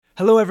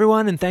Hello,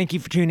 everyone, and thank you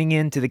for tuning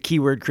in to the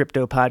Keyword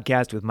Crypto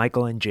podcast with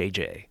Michael and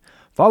JJ.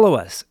 Follow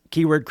us,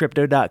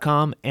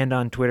 keywordcrypto.com, and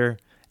on Twitter,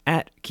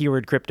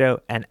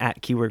 @KeywordCrypto and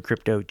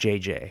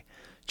 @KeywordCryptoJJ.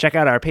 Check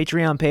out our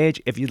Patreon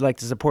page if you'd like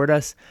to support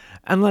us,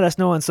 and let us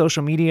know on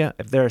social media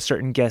if there are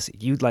certain guests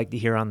you'd like to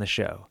hear on the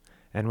show.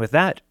 And with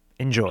that,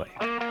 enjoy.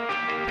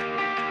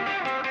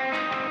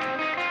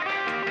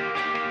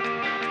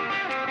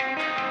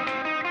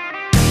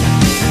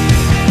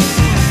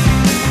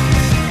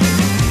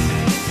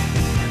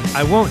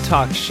 I won't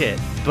talk shit,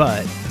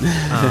 but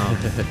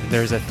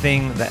there's a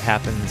thing that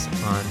happens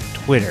on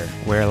Twitter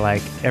where,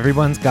 like,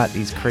 everyone's got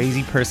these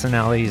crazy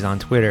personalities on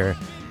Twitter,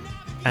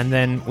 and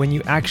then when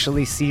you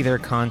actually see their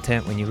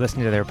content, when you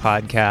listen to their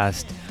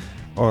podcast,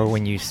 or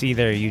when you see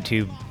their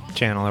YouTube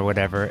channel or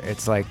whatever,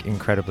 it's, like,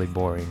 incredibly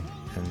boring,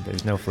 and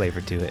there's no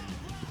flavor to it.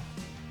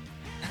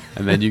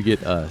 And then you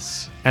get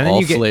us. And then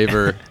all you get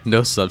flavor,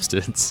 no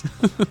substance.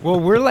 Well,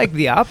 we're like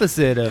the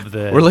opposite of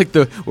the... We're like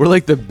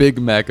the Big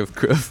Mac of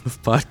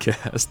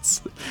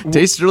podcasts.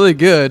 Tastes really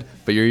good,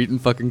 but you're eating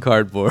fucking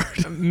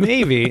cardboard.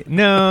 Maybe.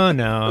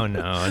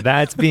 No.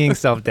 That's being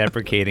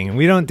self-deprecating, and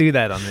we don't do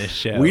that on this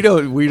show. We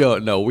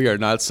don't know. We are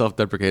not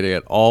self-deprecating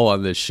at all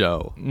on this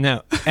show.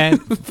 No.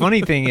 And funny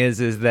thing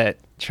is that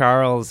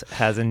Charles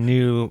has a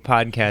new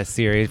podcast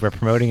series. We're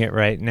promoting it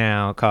right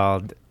now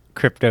called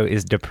Crypto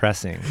is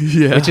Depressing,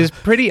 which is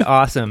pretty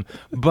awesome.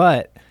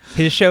 But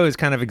his show is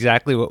kind of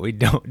exactly what we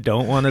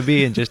don't want to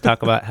be, and just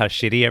talk about how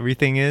shitty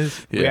everything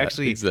is. Yeah, we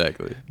actually,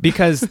 exactly.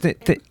 Because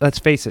let's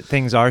face it,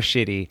 things are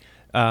shitty.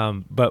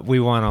 But we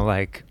want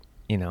to,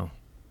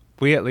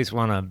 we at least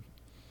want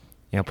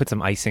to, put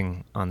some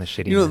icing on the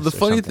shittiness. The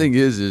funny thing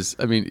is,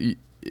 I mean,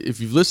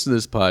 if you've listened to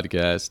this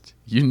podcast,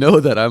 you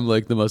know that I'm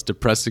like the most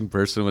depressing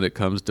person when it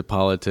comes to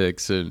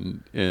politics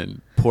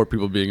and poor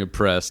people being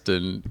oppressed,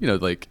 and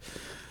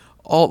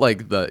all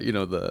like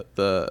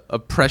the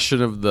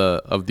oppression of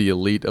the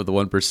elite of the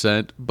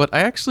 1%. But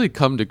I actually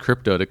come to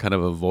crypto to kind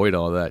of avoid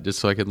all that, just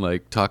so I can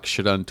like talk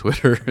shit on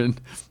Twitter and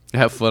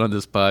have fun on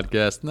this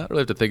podcast, not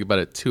really have to think about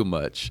it too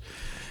much.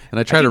 And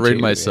I try to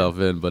rein myself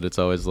in, but it's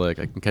always like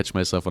I can catch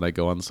myself when I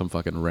go on some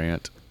fucking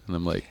rant, and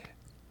I'm like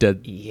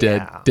dead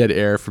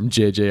air from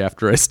JJ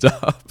after I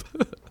stop.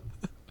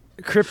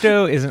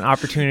 Crypto is an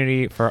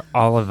opportunity for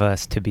all of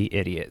us to be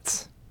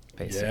idiots,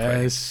 basically.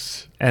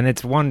 Yes. And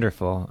it's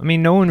wonderful. I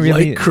mean, no one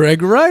really like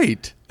Craig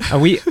Wright.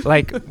 We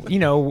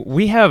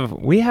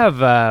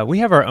have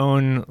our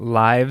own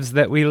lives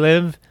that we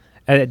live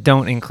that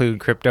don't include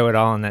crypto at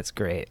all, and that's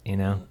great.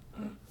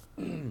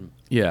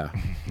 Yeah,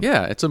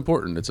 it's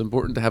important. It's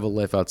important to have a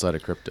life outside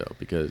of crypto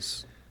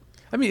because,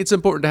 I mean, it's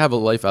important to have a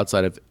life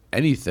outside of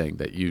anything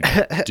that you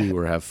do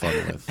or have fun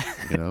with.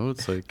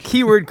 It's like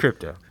keyword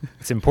crypto.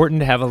 It's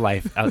important to have a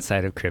life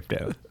outside of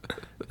crypto.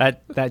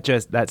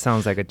 That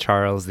sounds like a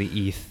Charles the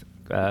ETH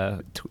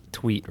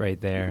tweet right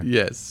there.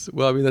 Yes.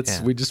 Well, I mean,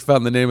 we just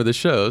found the name of the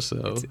show,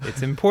 so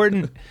it's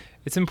important.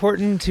 It's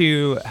important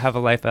to have a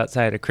life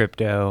outside of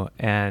crypto,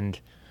 and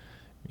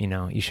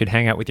you should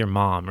hang out with your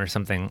mom or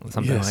something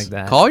like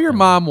that. Call your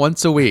mom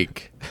once a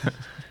week.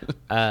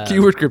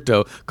 Keyword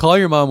crypto. Call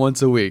your mom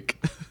once a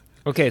week.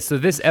 Okay, so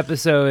this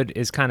episode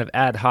is kind of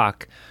ad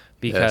hoc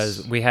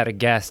because we had a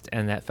guest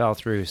and that fell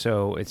through,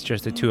 so it's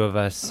just the two of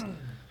us.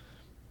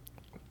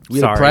 We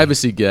had a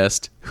privacy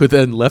guest who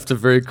then left a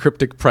very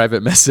cryptic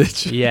private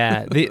message.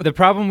 Yeah, the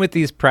problem with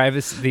these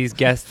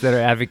guests that are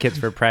advocates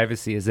for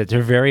privacy is that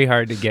they're very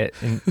hard to get,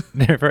 and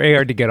they're very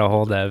hard to get a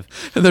hold of,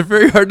 and they're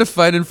very hard to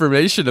find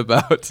information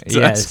about.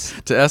 To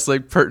ask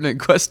like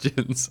pertinent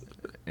questions.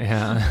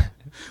 Yeah.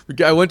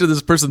 I went to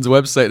this person's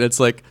website and it's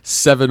like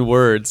 7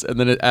 words, and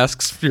then it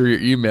asks for your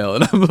email,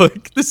 and I'm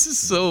like, this is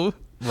so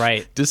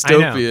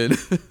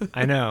dystopian.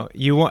 I know.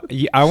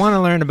 I want to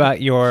learn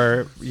about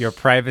your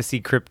privacy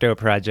crypto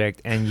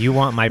project, and you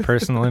want my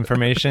personal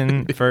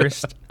information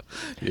first.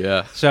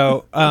 Yeah.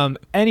 So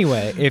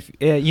anyway,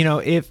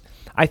 if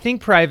I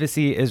think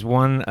privacy is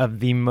one of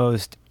the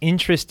most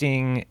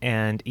interesting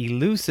and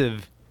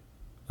elusive,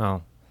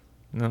 no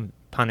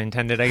pun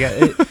intended, I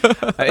guess.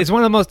 It's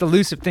one of the most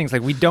elusive things.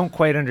 Like, we don't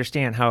quite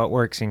understand how it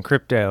works in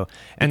crypto,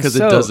 and because it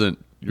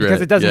doesn't.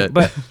 Because it doesn't.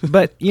 Yet.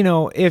 But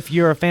if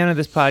you're a fan of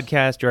this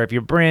podcast, or if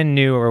you're brand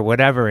new or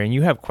whatever, and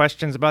you have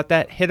questions about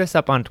that, hit us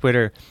up on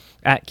Twitter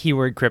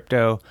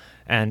 @KeywordCrypto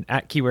and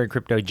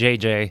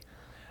 @KeywordCryptoJJ.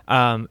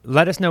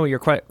 Let us know your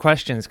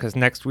questions, because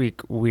next week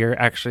we're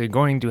actually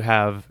going to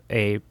have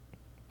a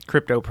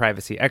crypto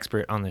privacy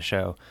expert on the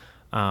show.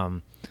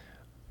 And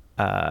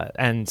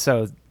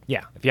so,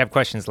 yeah, if you have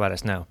questions, let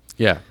us know.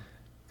 Yeah.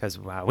 Because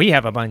we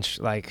have a bunch,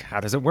 like, how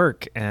does it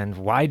work, and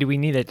why do we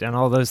need it, and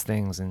all those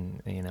things,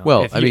 and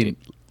Well, I mean,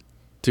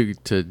 to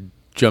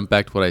jump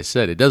back to what I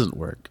said, it doesn't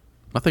work.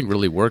 Nothing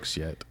really works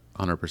yet,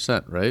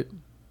 100%, right?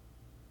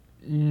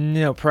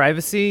 No,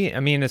 privacy.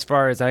 I mean, as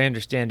far as I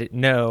understand it,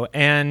 no.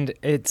 And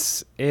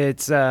it's. I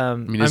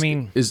feel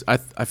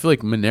like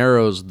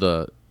Monero's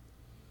the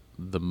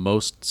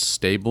most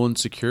stable and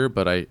secure,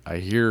 but I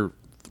hear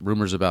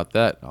rumors about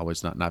that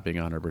always not being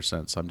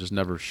 100%. So I'm just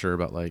never sure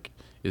about, like,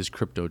 is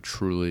crypto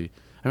truly?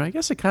 I mean, I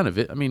guess it kind of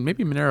is. I mean,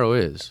 maybe Monero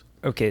is.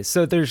 Okay,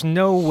 so there's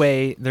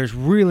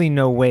really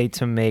no way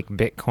to make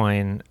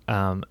Bitcoin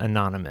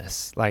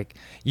anonymous. Like,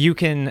 you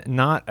can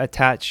not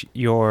attach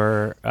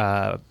your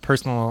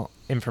personal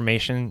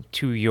information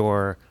to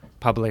your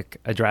public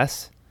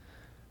address,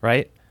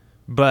 right?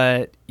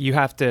 But you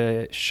have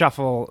to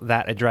shuffle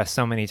that address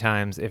so many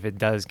times if it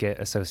does get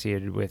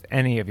associated with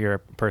any of your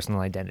personal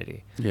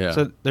identity. Yeah.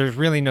 So there's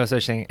really no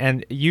such thing.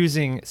 And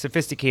using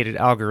sophisticated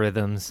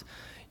algorithms,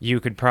 you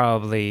could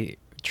probably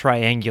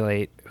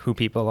triangulate who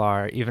people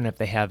are, even if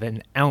they have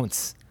an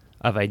ounce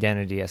of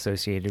identity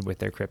associated with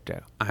their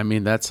crypto. I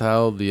mean, that's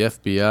how the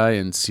FBI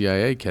and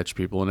CIA catch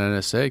people and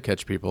NSA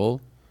catch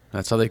people.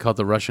 That's how they caught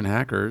the Russian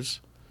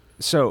hackers.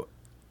 So,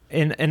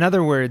 in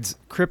other words,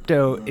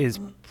 crypto is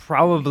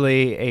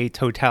probably a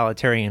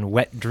totalitarian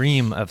wet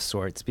dream of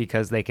sorts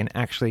because they can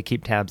actually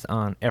keep tabs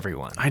on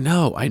everyone. I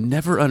know. I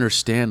never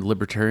understand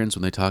libertarians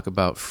when they talk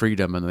about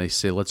freedom and they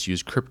say, let's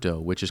use crypto,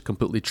 which is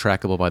completely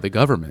trackable by the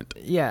government.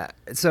 Yeah.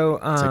 So,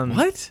 It's like,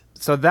 what?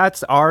 So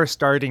that's our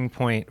starting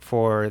point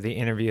for the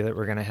interview that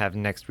we're going to have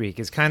next week.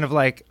 Is kind of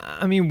like,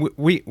 I mean,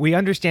 we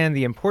understand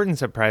the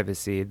importance of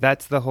privacy.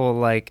 That's the whole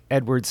like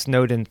Edward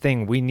Snowden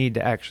thing. We need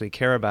to actually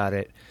care about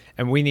it,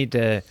 and we need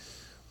to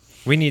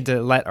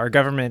let our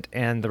government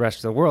and the rest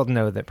of the world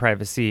know that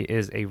privacy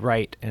is a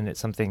right and it's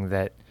something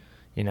that,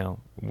 you know,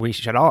 we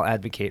should all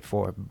advocate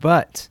for.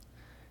 But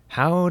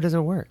how does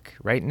it work?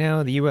 Right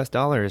now, the U.S.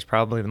 dollar is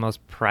probably the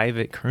most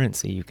private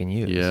currency you can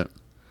use. Yeah.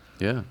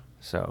 Yeah.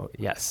 So,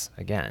 yes,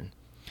 again.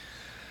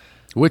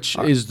 Which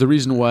is the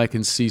reason why I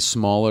can see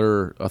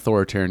smaller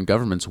authoritarian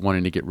governments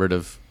wanting to get rid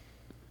of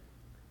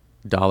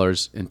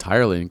dollars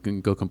entirely and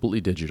can go completely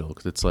digital,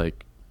 because it's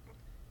like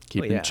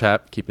keeping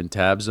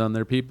tabs on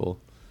their people.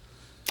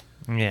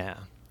 Yeah.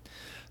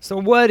 So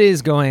what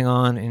is going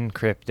on in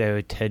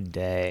crypto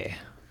today?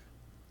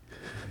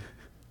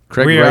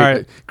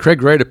 Craig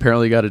Wright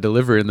apparently got a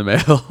delivery in the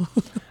mail.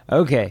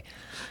 Okay.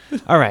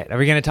 All right. Are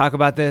we going to talk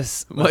about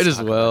this? Might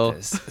as well.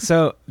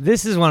 So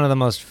this is one of the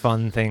most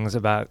fun things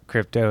about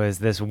crypto is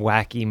this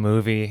wacky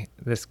movie,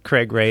 this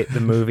Craig Wright,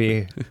 the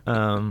movie.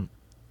 I'm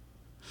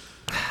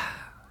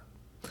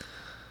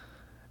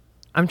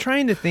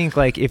trying to think,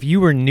 like, if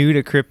you were new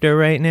to crypto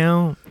right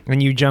now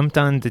and you jumped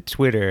onto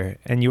Twitter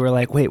and you were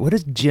like, wait, what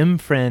does Jim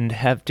Friend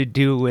have to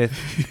do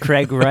with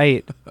Craig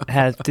Wright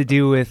have to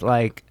do with,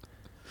 like,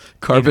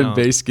 Carbon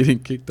Base getting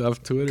kicked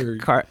off Twitter.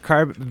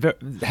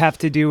 Have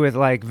to do with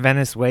like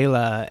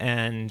Venezuela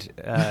and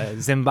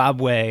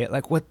Zimbabwe.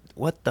 Like what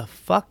the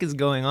fuck is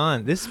going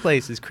on? This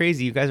place is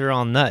crazy. You guys are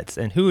all nuts.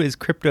 And who is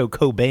Crypto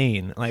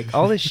Cobain? Like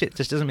all this shit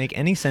just doesn't make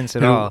any sense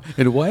at all.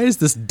 And why is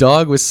this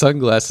dog with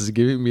sunglasses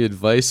giving me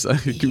advice?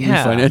 Giving me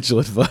financial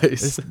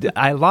advice.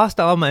 I lost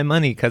all my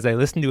money because I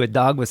listened to a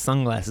dog with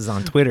sunglasses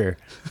on Twitter.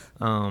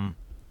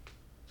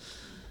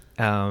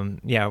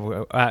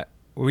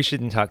 We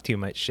shouldn't talk too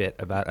much shit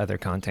about other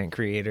content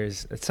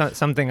creators. It's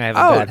something I have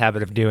a bad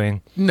habit of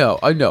doing. No,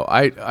 I know.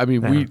 I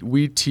mean,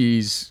 we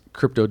tease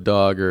Crypto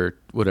Dog or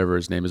whatever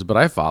his name is, but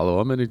I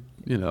follow him, and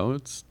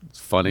it's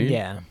funny.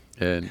 Yeah.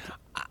 And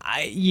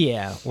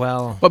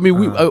well. I mean,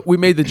 we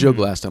made the joke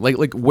last time.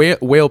 Like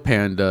Whale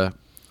Panda,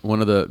 one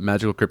of the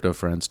Magical Crypto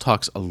friends,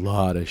 talks a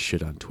lot of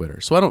shit on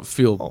Twitter. So I don't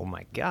feel. Oh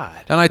my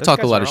god. And I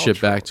talk a lot of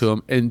shit back to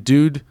him. And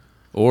dude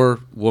or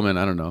woman,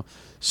 I don't know,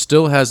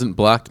 still hasn't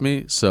blocked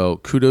me, so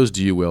kudos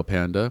to you, Whale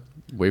Panda.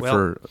 Way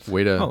to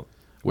be a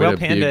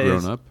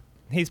grown up.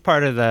 He's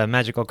part of the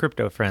Magical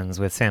Crypto Friends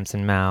with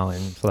Samson Mao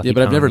and Fluffy. Yeah,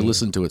 but I've never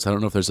listened to it, so I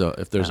don't know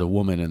if there's a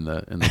woman in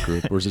the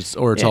group, or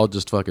it's all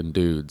just fucking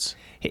dudes.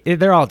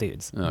 They're all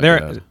dudes. Oh,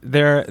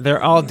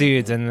 they're all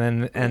dudes,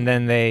 and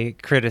then they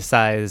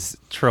criticize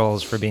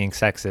trolls for being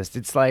sexist.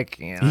 It's like,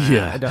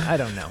 I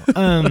don't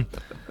know.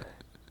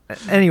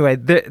 Anyway,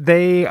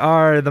 they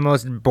are the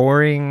most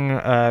boring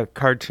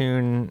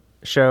cartoon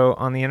show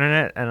on the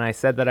internet, and I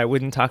said that I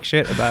wouldn't talk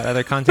shit about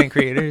other content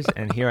creators,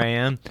 and here I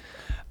am.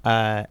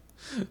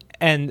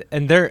 And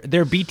their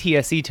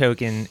BTSE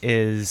token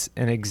is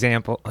an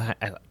example.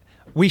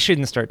 We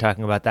shouldn't start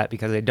talking about that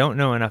because I don't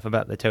know enough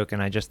about the token.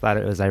 I just thought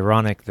it was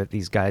ironic that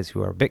these guys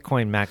who are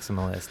Bitcoin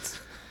maximalists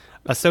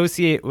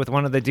associate with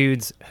one of the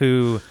dudes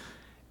who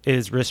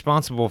is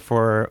responsible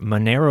for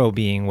Monero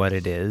being what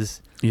it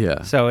is.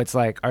 Yeah. So it's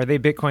like, are they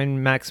Bitcoin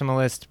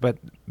maximalists, but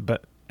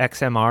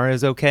XMR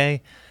is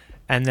okay?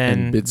 And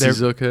then Bitsy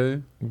is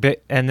okay.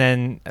 And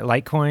then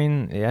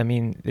Litecoin, I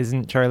mean,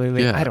 isn't Charlie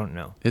Lee? Yeah. I don't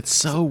know. It's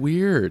so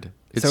weird.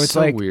 It's so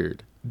like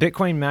weird.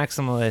 Bitcoin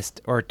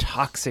maximalist or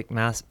toxic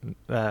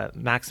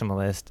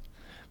maximalist.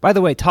 By the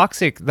way,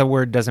 toxic, the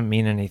word doesn't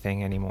mean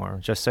anything anymore,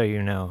 just so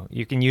you know.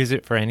 You can use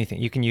it for anything.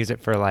 You can use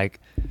it for, like,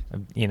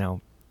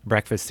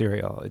 breakfast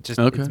cereal. It's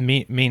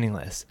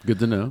meaningless. Good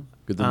to know.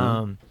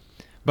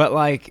 But,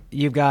 like,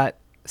 you've got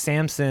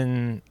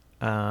Samson,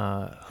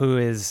 who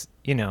is,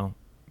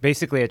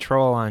 basically a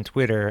troll on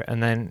Twitter,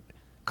 and then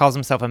calls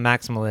himself a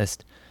maximalist,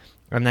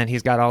 and then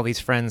he's got all these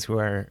friends who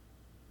are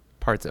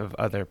parts of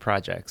other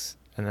projects,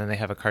 and then they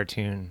have a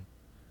cartoon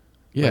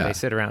where they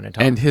sit around and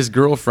talk. And his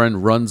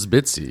girlfriend runs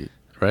Bitsy,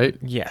 right?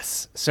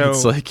 Yes. So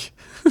it's like,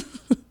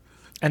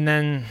 and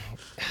then,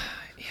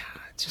 yeah,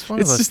 it's just one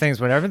of those things.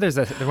 Whenever there's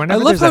a, whenever I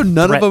love there's how a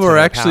none of threat them to are their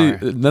actually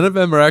power. none of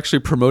them are actually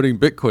promoting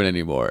Bitcoin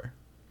anymore.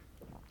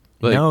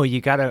 Like, No, you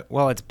gotta.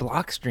 Well, it's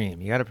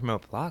Blockstream. You gotta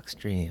promote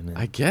Blockstream. And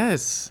I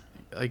guess.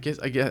 I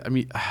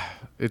mean,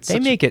 it's they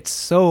such make it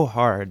so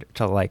hard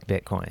to like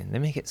Bitcoin. They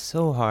make it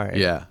so hard.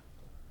 yeah.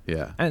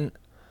 And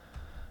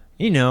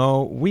you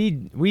know, we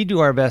do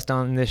our best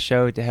on this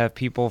show to have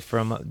people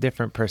from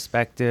different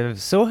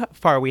perspectives. So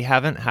far, we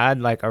haven't had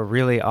like a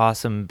really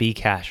awesome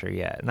Bcasher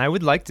yet, and I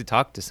would like to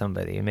talk to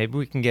somebody. Maybe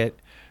we can get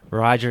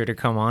Roger to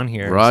come on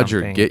here. Roger,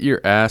 or something. get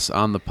your ass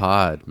on the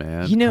pod,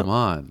 man. You know- Come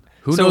on.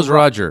 Who So knows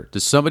Roger?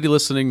 Does somebody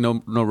listening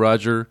know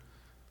Roger?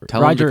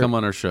 Tell him Roger- to come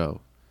on our show.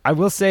 I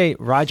will say,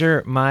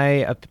 Roger,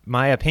 my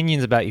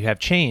opinions about you have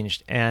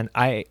changed, and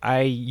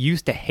I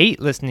used to hate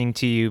listening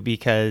to you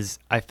because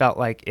I felt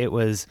like there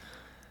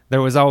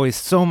was always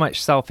so much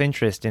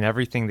self-interest in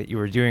everything that you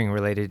were doing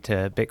related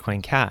to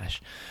Bitcoin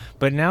Cash.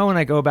 But now when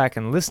I go back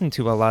and listen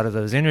to a lot of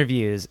those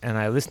interviews and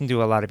I listen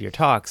to a lot of your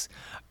talks,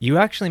 you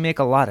actually make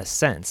a lot of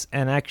sense,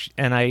 and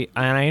I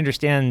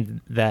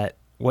understand that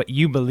what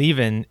you believe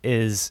in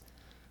is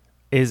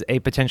a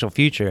potential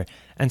future.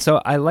 And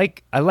so I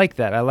like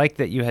that. I like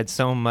that you had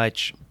so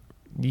much,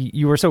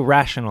 you were so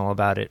rational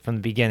about it from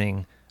the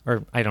beginning.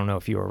 Or I don't know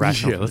if you were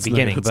rational from the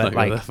beginning, but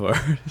like,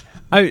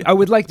 I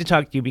would like to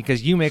talk to you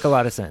because you make a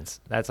lot of sense.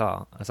 That's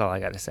all I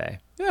got to say.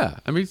 Yeah,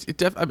 I mean,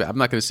 I'm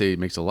not going to say it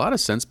makes a lot of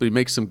sense, but he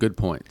makes some good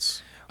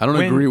points. I don't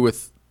When- agree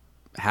with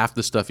half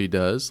the stuff he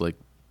does, like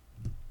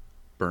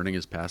burning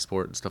his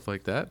passport and stuff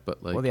like that.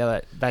 But like, Well,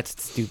 yeah,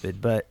 that's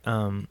stupid, but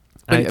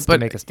it's to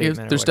make a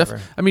statement there's or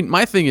whatever. I mean,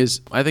 my thing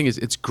is,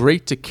 it's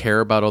great to care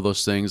about all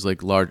those things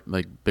like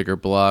bigger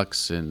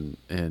blocks and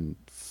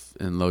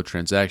low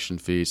transaction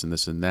fees and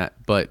this and that.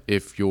 But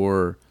if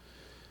your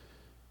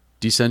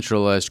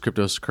decentralized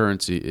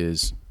cryptocurrency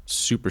is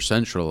super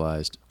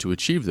centralized to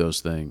achieve those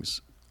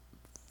things,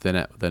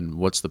 then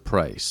what's the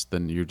price?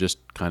 Then you're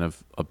just kind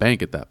of a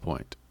bank at that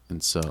point.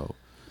 And so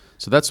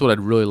that's what I'd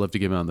really love to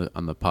get him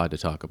on the pod to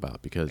talk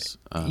about because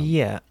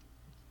Yeah.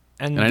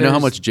 And I know how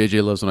much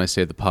JJ loves when I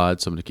say the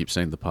pod, so I'm going to keep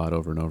saying the pod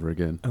over and over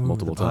again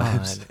multiple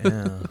times.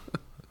 Yeah.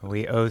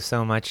 We owe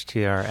so much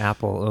to our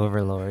Apple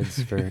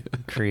overlords for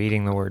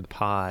creating the word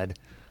pod.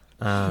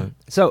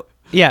 So,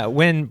 yeah,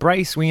 when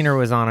Bryce Weiner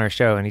was on our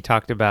show and he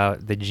talked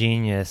about the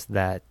genius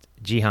that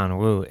Jihan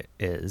Wu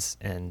is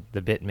and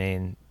the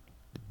Bitmain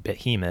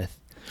behemoth,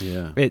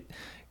 Yeah.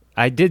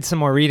 I did some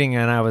more reading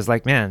and I was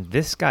like, man,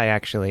 this guy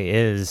actually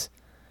is.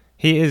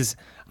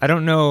 I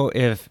don't know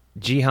if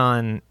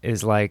Jihan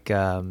is like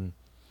a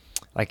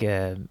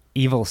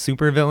evil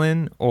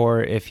supervillain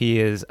or if he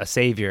is a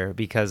savior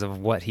because of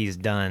what he's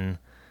done.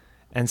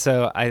 And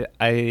so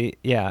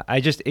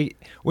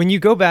when you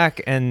go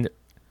back and,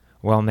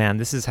 well, man,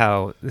 this is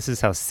how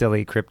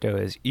silly crypto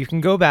is. You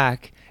can go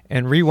back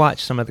and rewatch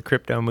some of the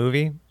crypto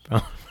movie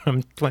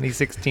from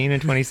 2016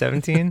 and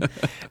 2017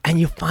 and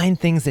you find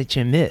things that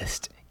you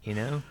missed, you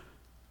know?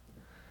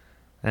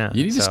 Yeah,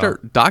 You need to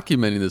start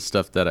documenting the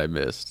stuff that I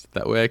missed.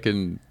 That way I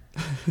can...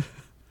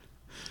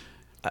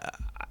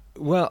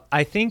 Well,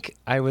 I think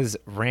I was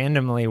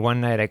randomly one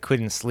night I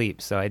couldn't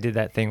sleep, so I did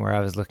that thing where I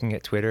was looking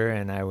at Twitter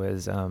and I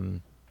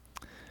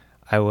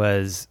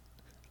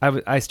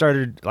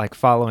started like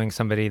following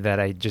somebody that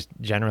I just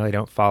generally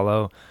don't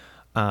follow,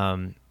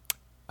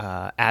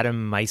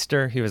 Adam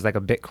Meister. He was like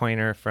a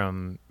Bitcoiner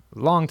from a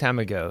long time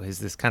ago. He's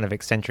this kind of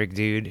eccentric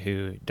dude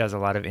who does a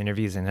lot of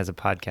interviews and has a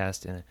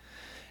podcast,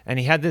 and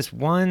he had this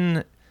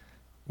one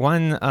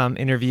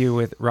interview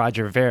with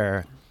Roger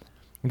Ver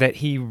that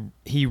he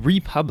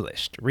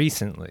republished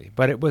recently,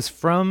 but it was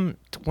from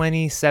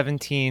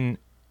 2017,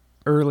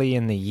 early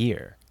in the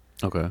year.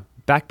 Okay.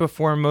 Back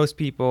before most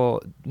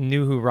people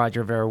knew who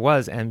Roger Ver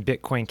was and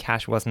Bitcoin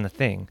Cash wasn't a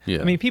thing.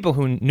 Yeah. I mean, people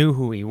who knew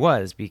who he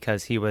was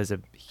because he was a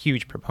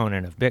huge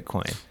proponent of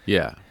Bitcoin.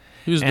 Yeah.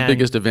 He was the And-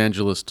 biggest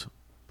evangelist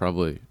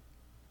probably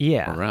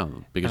Yeah.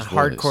 around. Biggest a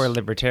hardcore voice.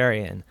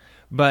 libertarian.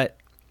 But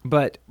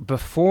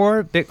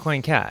before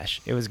Bitcoin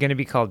Cash, it was going to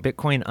be called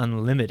Bitcoin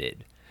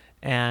Unlimited.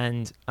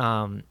 And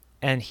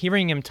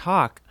hearing him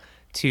talk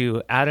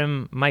to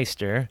Adam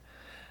Meister,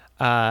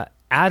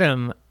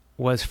 Adam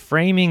was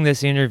framing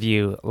this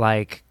interview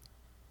like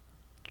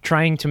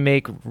trying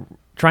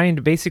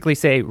to basically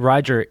say,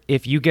 Roger,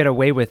 if you get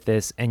away with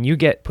this and you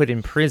get put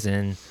in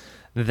prison,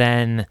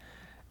 then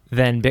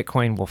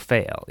Bitcoin will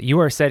fail. You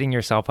are setting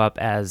yourself up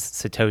as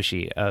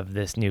Satoshi of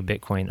this new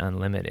Bitcoin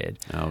Unlimited.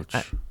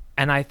 Ouch.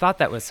 And I thought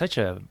that was such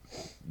a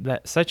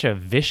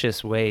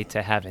vicious way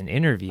to have an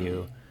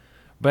interview.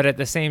 But at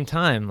the same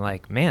time,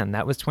 like, man,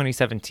 that was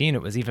 2017.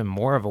 It was even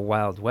more of a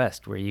Wild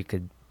West where you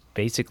could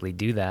basically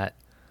do that.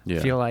 Yeah.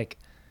 Feel like,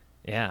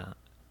 yeah.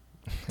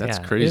 That's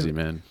Yeah. crazy,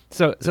 man.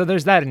 So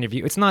there's that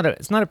interview. It's not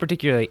a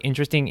particularly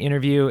interesting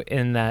interview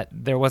in that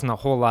there wasn't a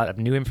whole lot of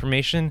new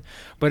information,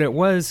 but it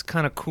was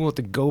kind of cool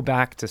to go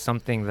back to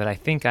something that I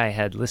think I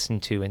had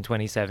listened to in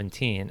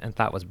 2017 and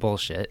thought was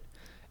bullshit,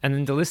 and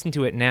then to listen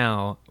to it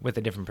now with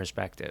a different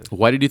perspective.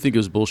 Why did you think it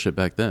was bullshit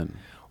back then?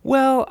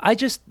 Well,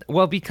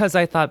 because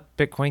I thought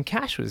Bitcoin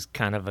Cash was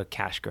kind of a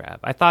cash grab.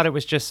 I thought it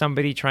was just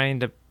somebody trying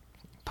to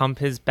pump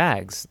his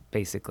bags,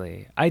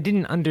 basically. I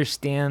didn't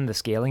understand the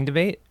scaling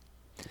debate.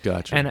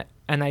 Gotcha.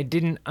 And I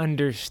didn't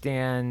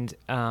understand.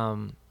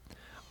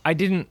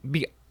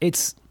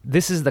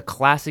 This is the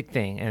classic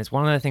thing, and it's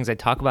one of the things I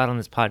talk about on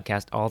this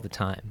podcast all the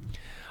time.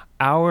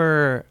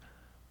 Our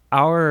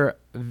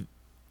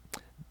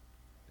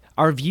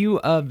view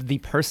of the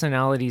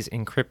personalities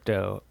in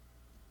crypto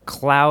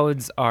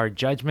clouds our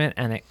judgment,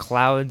 and it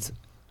clouds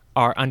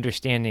our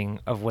understanding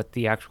of what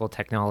the actual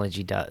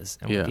technology does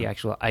and what the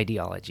actual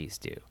ideologies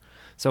do.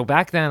 So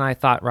back then, I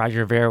thought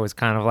Roger Ver was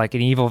kind of like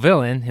an evil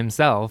villain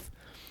himself,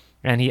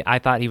 and I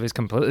thought he was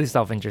completely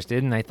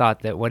self-interested, and I thought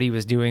that what he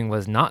was doing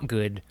was not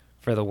good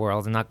for the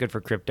world and not good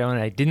for crypto,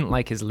 and I didn't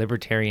like his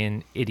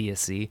libertarian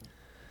idiocy.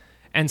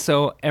 And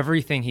so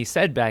everything he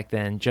said back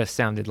then just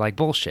sounded like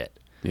bullshit.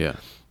 Yeah.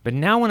 But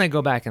now when I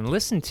go back and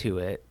listen to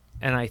it,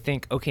 and I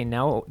think, okay,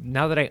 now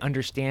that I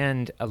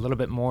understand a little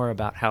bit more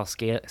about how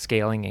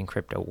scaling in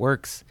crypto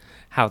works,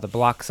 how the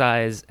block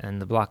size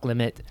and the block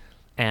limit,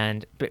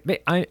 and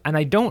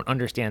I don't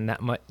understand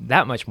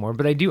that much more,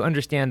 but I do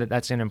understand that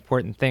that's an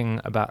important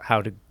thing about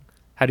how to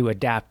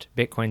adapt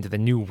Bitcoin to the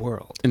new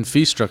world. And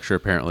fee structure,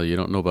 apparently. You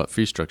don't know about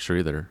fee structure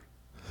either.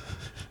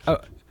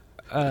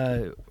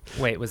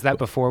 Wait, was that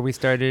before we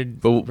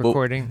started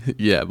recording?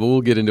 Yeah, but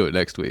we'll get into it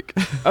next week.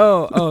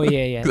 Oh,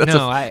 yeah.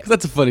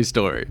 That's a funny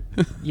story.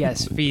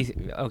 Yes, fee.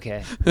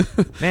 Okay,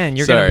 man,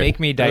 you're gonna make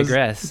me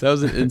digress. That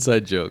was an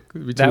inside joke.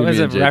 That was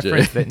a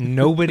reference that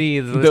nobody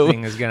is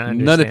listening is gonna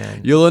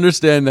understand. You'll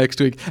understand next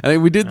week. I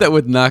think we did that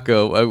with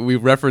Nako. We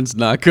referenced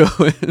Nako,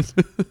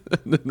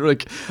 and then we're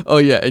like, oh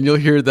yeah, and you'll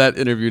hear that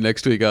interview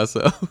next week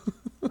also.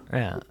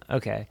 Yeah.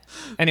 Okay.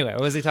 Anyway,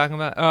 what was he talking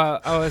about?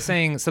 I was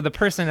saying, so the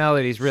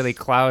personalities really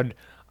cloud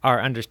our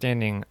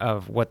understanding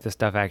of what this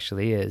stuff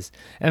actually is.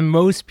 And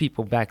most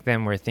people back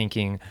then were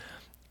thinking,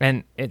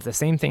 and it's the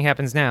same thing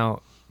happens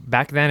now.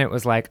 Back then it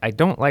was like, I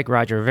don't like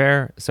Roger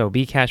Ver, so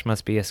Bcash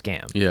must be a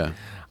scam. Yeah.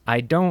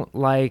 I don't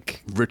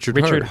like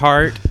Richard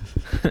Hart,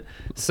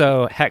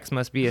 so Hex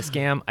must be a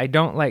scam. I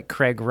don't like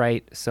Craig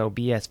Wright, so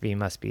BSV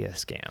must be a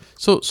scam.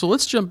 So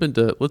let's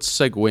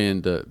segue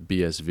into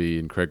BSV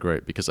and Craig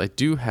Wright, because I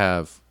do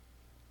have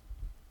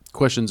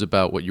questions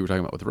about what you were talking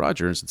about with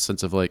Roger, in the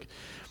sense of like,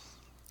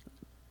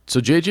 so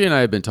JJ and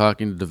I have been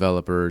talking to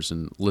developers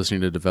and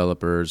listening to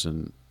developers,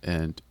 and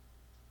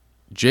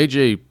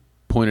JJ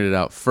pointed it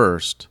out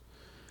first.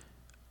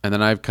 And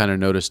then I've kind of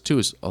noticed too,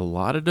 is a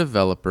lot of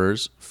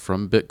developers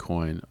from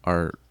Bitcoin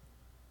are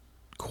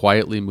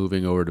quietly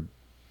moving over to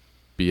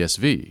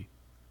BSV,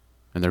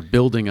 and they're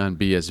building on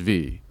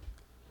BSV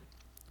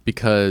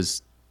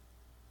because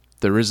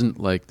there isn't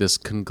like this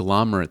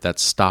conglomerate that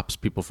stops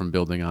people from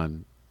building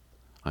on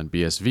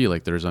BSV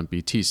like there is on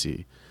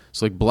BTC.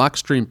 So like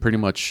Blockstream pretty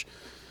much,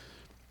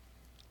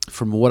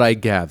 from what I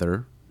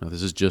gather, now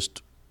this is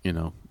just,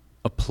 a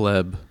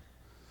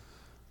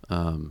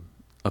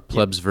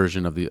pleb's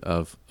version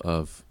of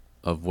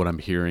what I'm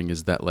hearing,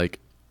 is that like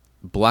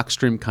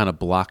Blockstream kind of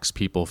blocks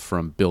people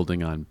from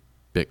building on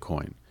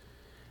Bitcoin.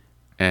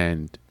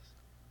 And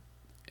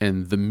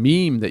the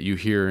meme that you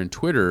hear in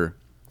Twitter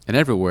and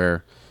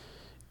everywhere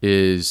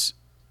is,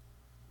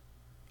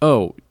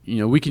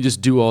 we can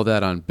just do all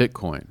that on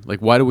Bitcoin.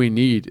 Like, why do we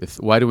need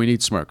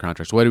smart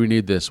contracts? Why do we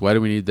need this? Why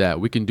do we need that?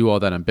 We can do all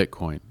that on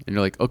Bitcoin. And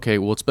you're like, okay,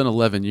 well, it's been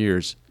 11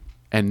 years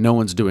and no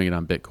one's doing it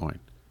on Bitcoin.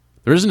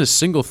 There isn't a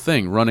single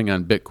thing running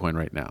on Bitcoin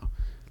right now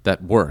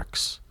that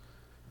works.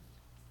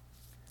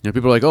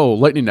 People are like, oh,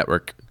 Lightning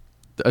Network.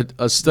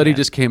 A study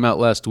just came out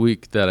last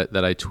week that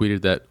I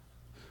tweeted that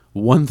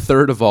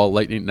 1/3 of all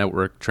Lightning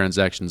Network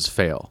transactions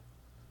fail.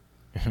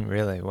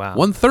 Really? Wow.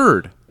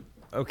 1/3.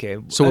 Okay.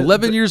 So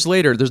 11 years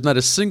later, there's not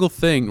a single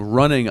thing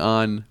running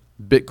on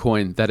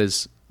Bitcoin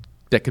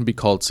that can be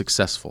called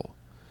successful.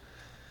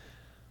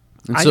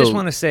 And I just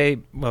want to say,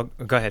 well,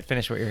 go ahead,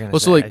 finish what you're going to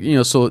say. So like,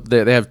 so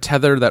they have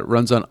Tether that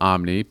runs on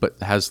Omni, but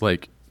has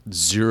like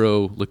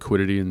zero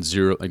liquidity and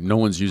zero, like no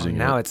one's using it.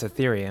 Now it's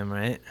Ethereum,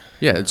 right?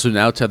 Yeah. And so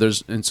now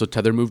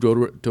Tether moved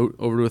over to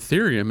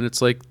Ethereum, and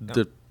it's like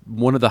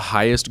one of the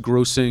highest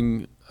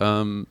grossing.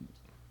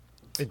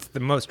 It's the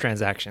most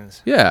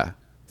transactions. Yeah.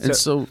 And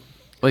so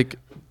like,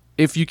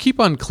 if you keep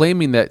on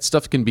claiming that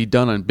stuff can be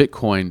done on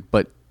Bitcoin,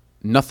 but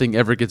nothing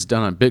ever gets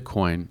done on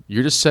Bitcoin,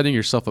 you're just setting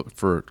yourself up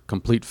for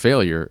complete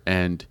failure.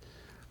 And,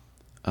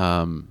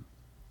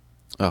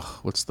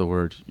 what's the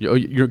word?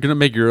 You're gonna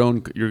make your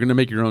own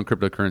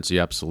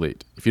cryptocurrency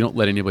obsolete if you don't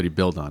let anybody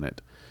build on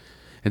it.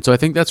 And so I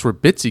think that's where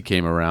Bitsy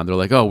came around. They're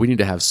like, oh, we need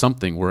to have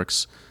something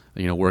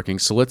working.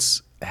 So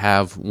let's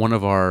have one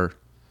of our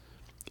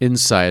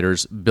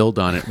insiders build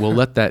on it. We'll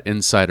let that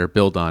insider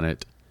build on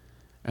it.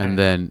 And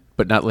then,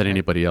 but not let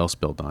anybody else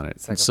build on it.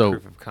 It's like a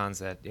proof of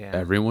concept, yeah.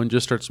 Everyone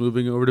just starts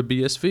moving over to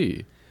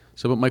BSV.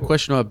 So, but my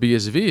question about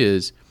BSV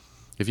is,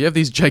 if you have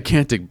these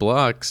gigantic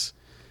blocks,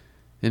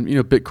 And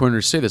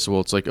Bitcoiners say this. Well,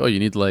 it's like, oh, you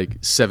need like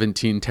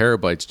 17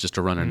 terabytes just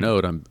to run a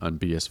node on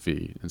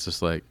BSV. It's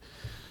just like,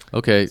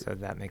 okay, So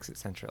that makes it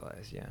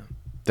centralized. Yeah.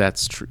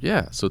 that's true.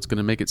 Yeah, so it's going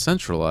to make it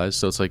centralized.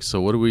 So it's like,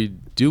 so what are we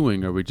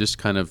doing? Are we just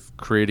kind of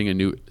creating a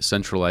new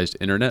centralized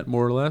internet,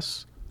 more or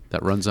less,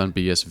 that runs on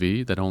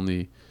BSV, that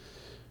only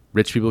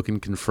rich people can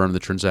confirm the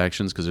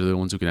transactions because they're the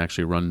ones who can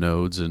actually run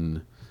nodes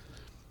and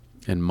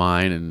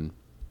mine? And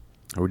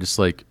are we just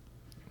like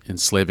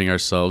enslaving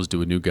ourselves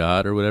to a new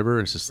god or whatever?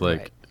 It's just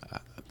like,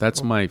 Right.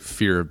 that's my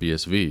fear of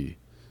BSV.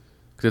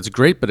 Because it's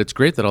great, but it's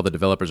great that all the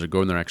developers are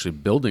going there actually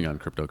building on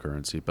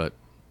cryptocurrency. But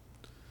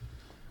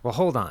Well,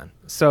 hold on.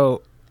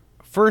 So,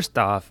 first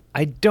off,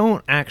 I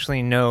don't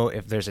actually know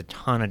if there's a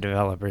ton of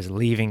developers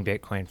leaving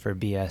Bitcoin for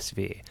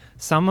BSV.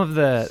 Some of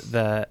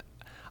the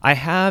I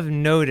have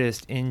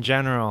noticed in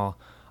general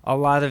a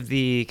lot of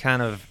the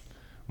kind of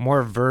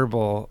more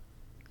verbal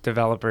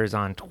developers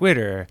on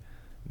Twitter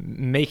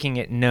making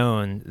it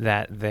known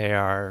that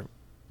they're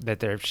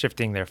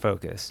shifting their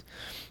focus.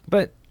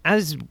 But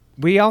as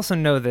we also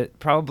know that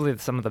probably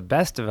some of the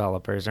best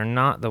developers are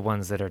not the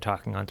ones that are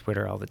talking on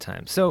Twitter all the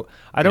time. So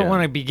I don't Yeah.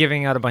 want to be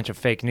giving out a bunch of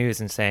fake news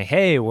and saying,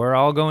 "Hey, we're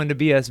all going to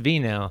BSV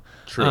now."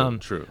 True.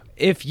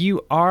 If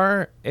you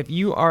are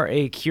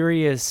a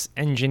curious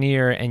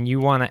engineer and you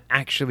want to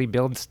actually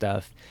build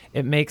stuff,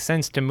 it makes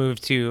sense to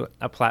move to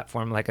a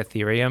platform like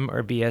Ethereum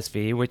or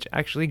BSV, which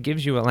actually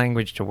gives you a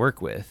language to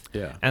work with.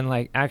 Yeah. And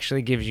like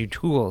actually gives you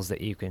tools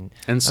that you can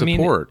And I mean,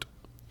 support.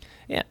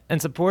 yeah,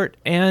 and support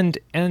and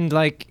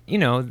like,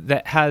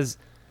 that has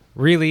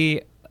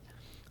really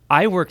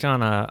I worked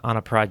on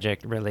a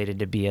project related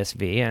to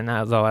BSV, and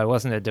although I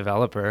wasn't a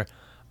developer,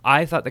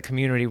 I thought the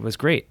community was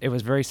great. It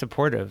was very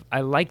supportive.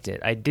 I liked it.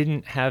 I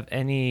didn't have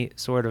any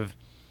sort of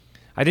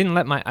I didn't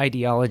let my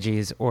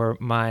ideologies or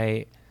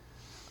my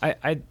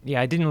I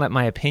didn't let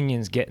my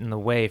opinions get in the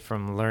way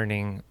from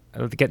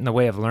get in the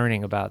way of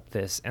learning about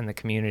this and the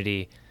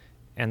community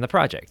and the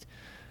project.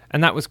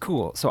 And that was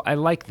cool. So I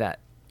like that.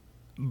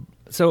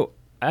 So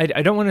I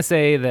don't want to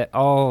say that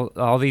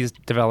all these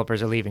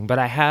developers are leaving, but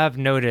I have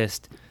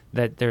noticed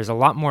that there's a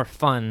lot more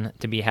fun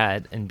to be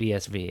had in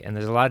BSV, and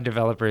there's a lot of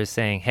developers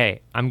saying,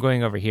 "Hey, I'm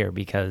going over here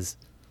because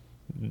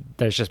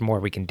there's just more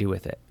we can do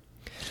with it."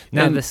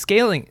 Now, And- the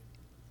scaling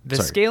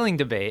Sorry.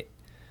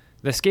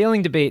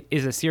 debate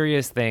is a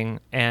serious thing,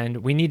 and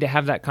we need to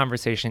have that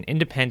conversation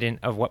independent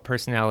of what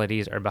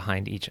personalities are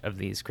behind each of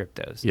these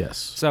cryptos. Yes.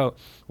 So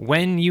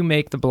when you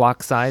make the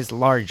block size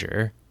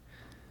larger,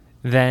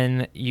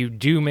 then you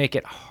do make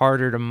it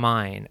harder to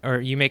mine, or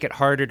you make it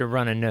harder to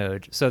run a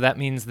node. So that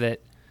means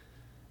that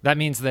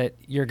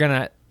you're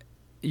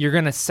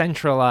gonna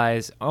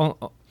centralize.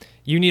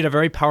 You need a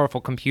very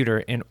powerful computer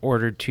in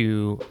order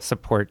to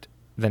support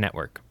the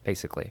network,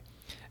 basically,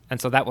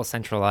 and so that will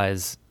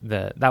centralize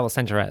the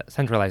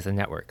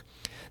network.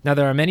 Now,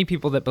 there are many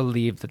people that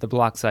believe that the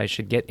block size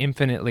should get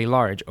infinitely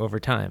large over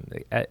time.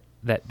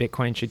 That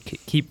Bitcoin should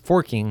keep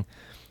forking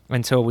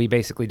until we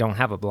basically don't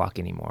have a block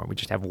anymore. We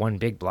just have one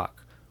big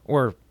block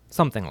or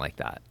something like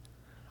that.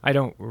 I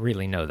don't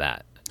really know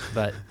that,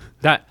 but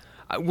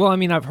well, I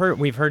mean,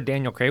 we've heard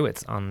Daniel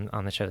Krawitz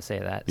on the show say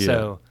that. Yeah.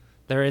 So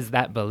there is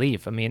that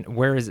belief. I mean,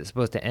 where is it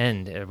supposed to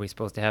end? Are we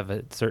supposed to have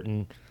a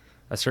certain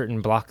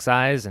block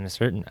size and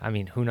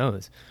who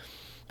knows?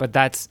 But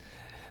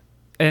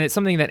and it's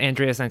something that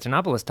Andreas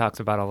Antonopoulos talks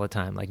about all the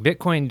time. Like,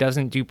 Bitcoin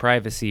doesn't do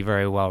privacy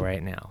very well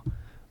right now,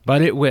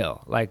 but it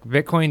will. Like,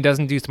 Bitcoin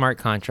doesn't do smart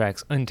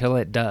contracts until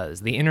it does.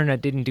 The internet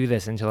didn't do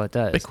this until it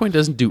does. Bitcoin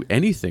doesn't do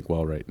anything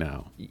well right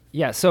now.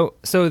 Yeah, so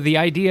the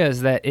idea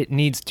is that it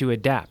needs to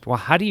adapt. Well,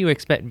 how do you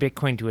expect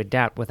Bitcoin to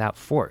adapt without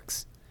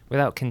forks,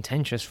 without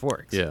contentious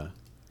forks? Yeah.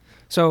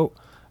 So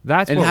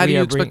that's And what how do we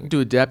you are expect bringing. to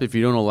adapt if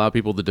you don't allow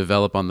people to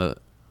develop on the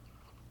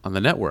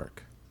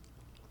network?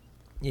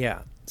 Yeah.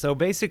 So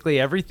basically,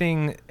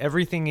 everything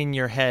in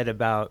your head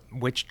about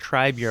which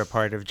tribe you're a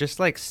part of, just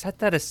like set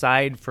that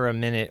aside for a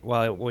minute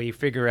while you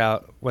figure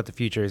out what the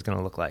future is going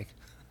to look like.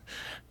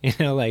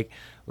 Like,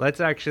 let's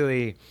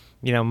actually,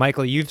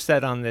 Michael, you've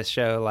said on this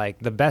show, like,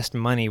 the best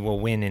money will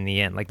win in the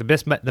end. Like, the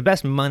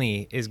best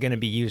money is going to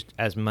be used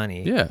as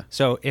money. Yeah.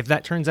 So if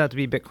that turns out to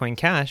be Bitcoin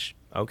Cash,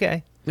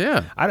 okay.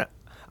 Yeah.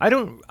 I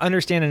don't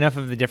understand enough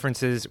of the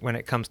differences when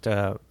it comes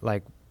to,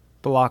 like,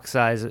 block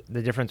size,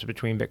 the difference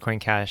between Bitcoin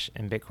Cash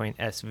and Bitcoin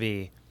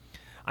SV.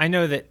 I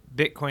know that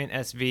Bitcoin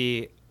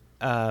SV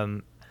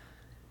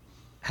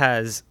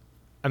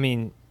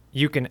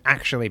you can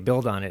actually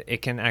build on it.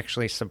 It can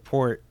actually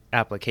support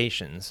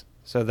applications.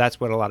 So that's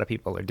what a lot of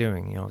people are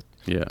doing,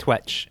 Yeah.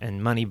 Twetch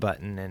and Money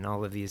Button and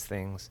all of these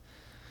things.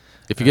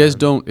 If you guys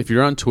if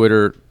you're on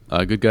Twitter,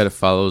 a good guy to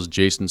follow is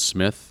Jason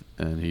Smith,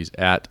 and he's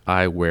at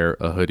I Wear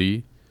a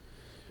Hoodie.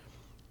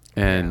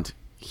 And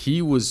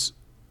he was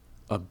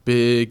a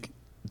big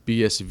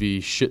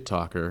BSV shit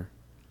talker,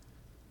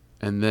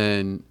 and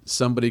then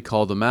somebody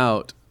called him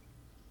out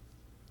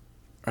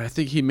I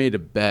think he made a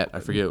bet. I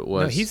forget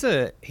what it was.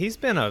 No, he's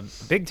been a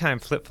big time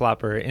flip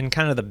flopper in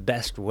kind of the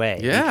best way.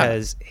 Yeah.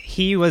 Because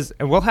he was.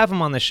 We'll have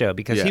him on the show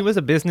because Yeah. he was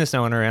a business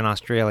owner in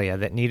Australia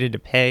that needed to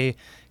pay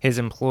his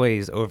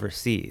employees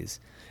overseas,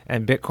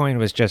 and Bitcoin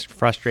was just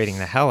frustrating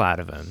the hell out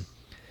of him,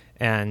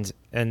 and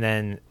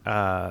then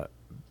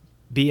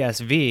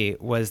BSV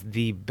was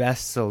the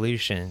best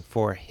solution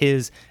for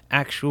his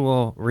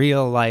actual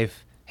real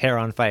life hair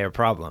on fire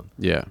problem.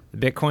 Yeah.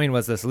 Bitcoin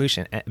was the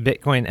solution.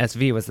 Bitcoin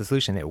SV was the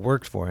solution. It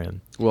worked for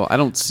him. Well, I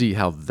don't see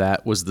how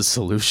that was the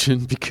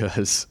solution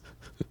because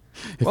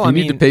if Well, you I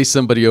need to mean- pay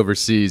somebody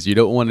overseas, you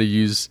don't want to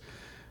use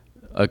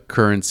a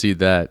currency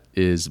that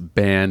is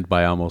banned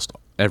by almost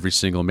every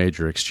single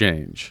major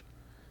exchange.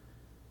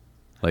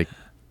 Like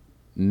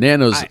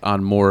Nano's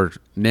on more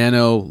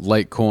Nano,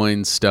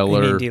 Litecoin,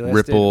 Stellar, You mean delisted?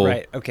 Ripple.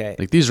 Right, okay.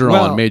 Like these are all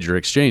Well- on major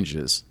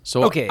exchanges.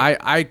 So Okay.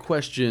 I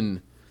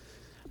question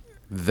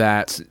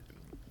that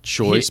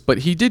choice, He- but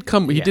he did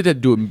Yeah.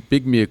 do a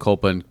big mea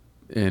culpa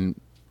and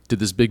did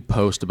this big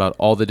post about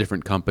all the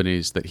different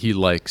companies that he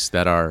likes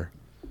that are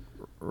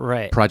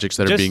Right. projects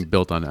that are Just- being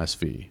built on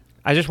SV.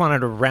 I just wanted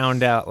to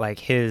round out like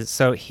his.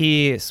 So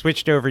he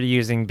switched over to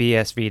using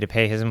BSV to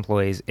pay his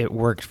employees. It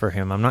worked for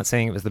him. I'm not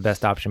saying it was the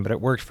best option, but it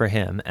worked for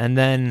him. And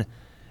then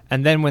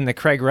when the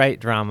Craig Wright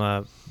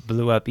drama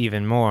blew up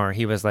even more,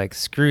 he was like,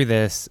 "Screw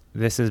this.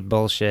 This is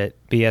bullshit.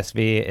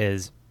 BSV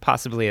is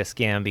possibly a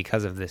scam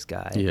because of this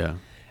guy." Yeah.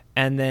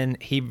 And then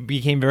he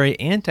became very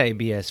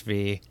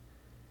anti-BSV,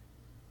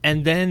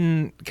 and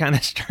then kind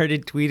of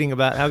started tweeting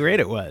about how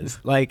great it was.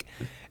 Like,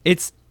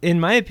 it's,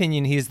 in my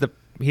opinion, he's the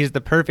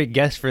perfect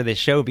guest for this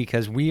show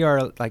because we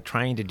are like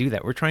trying to do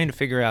that. We're trying to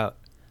figure out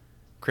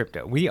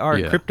crypto. We are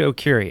Yeah. crypto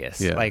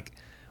curious. Yeah. Like,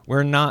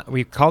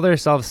 we've called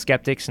ourselves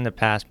skeptics in the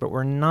past, but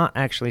we're not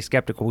actually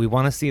skeptical. We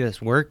want to see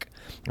this work,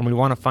 and we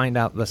want to find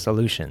out the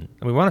solution.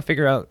 And we want to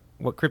figure out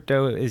what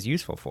crypto is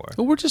useful for.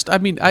 Well, we're just. I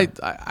mean,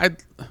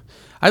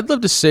 I'd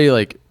love to say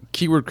like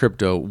keyword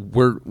crypto.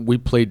 We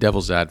play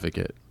devil's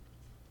advocate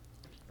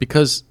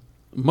because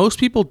most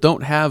people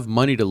don't have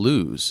money to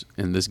lose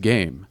in this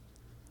game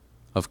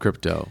of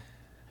crypto,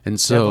 and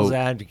so Devil's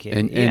advocate,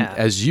 And yeah.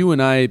 as you and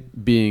I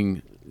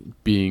being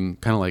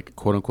kind of like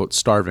quote unquote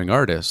starving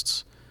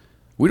artists,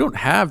 we don't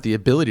have the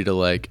ability to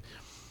like,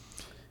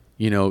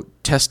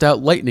 test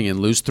out Lightning and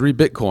lose 3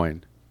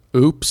 Bitcoin.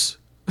 Oops.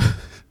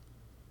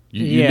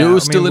 You Yeah, knew it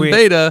was I mean, still in we-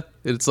 beta.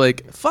 It's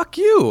like, fuck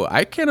you.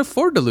 I can't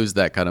afford to lose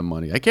that kind of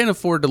money. I can't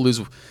afford to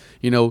lose,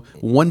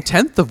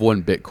 1/10 of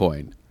 1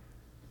 Bitcoin.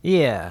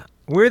 Yeah,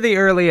 we're the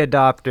early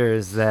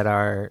adopters that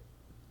are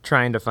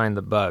trying to find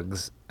the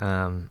bugs,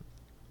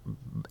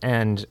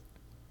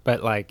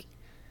 but like,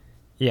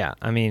 yeah,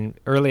 I mean,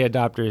 early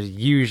adopters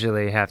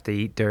usually have to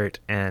eat dirt,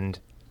 and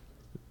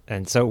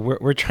so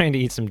we're trying to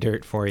eat some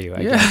dirt for you.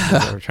 I guess is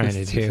what we're trying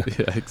to do,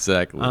 Yeah,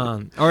 exactly.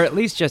 or at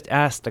least just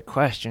ask the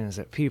questions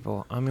that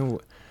people. I mean,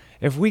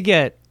 if we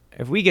get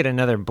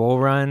another bull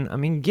run, I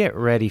mean, get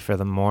ready for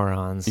the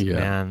morons, Yeah.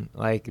 man.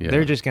 Like, Yeah.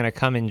 they're just gonna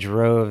come in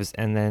droves,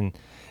 and then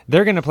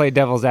they're gonna play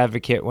devil's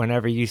advocate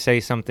whenever you say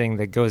something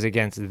that goes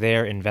against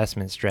their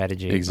investment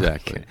strategy.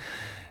 Exactly.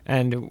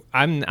 And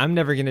I'm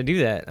never gonna do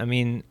that. I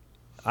mean,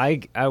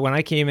 I when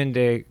I came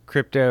into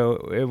crypto,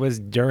 it was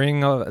during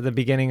the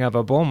beginning of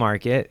a bull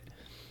market,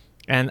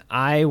 and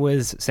I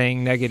was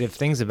saying negative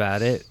things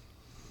about it.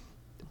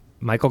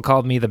 Michael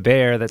called me the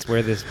bear. That's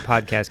where this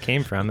podcast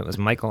came from. It was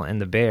Michael and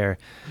the bear,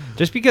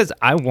 just because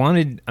I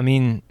wanted. I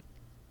mean,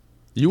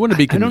 You want to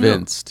be I don't know.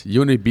 convinced.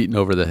 You want to be beaten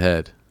over the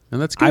head, and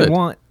that's good.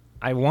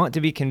 I want to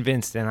be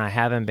convinced, and I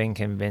haven't been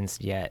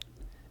convinced yet.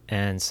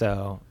 And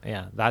so,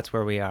 yeah, that's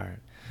where we are.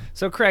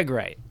 So Craig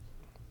Wright.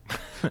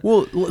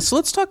 Well, so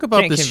let's talk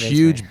about Can't this convince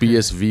huge me.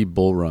 BSV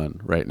bull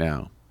run right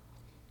now.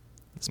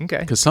 Okay.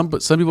 Because some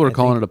people are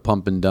calling it a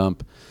pump and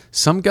dump.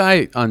 Some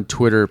guy on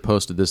Twitter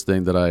posted this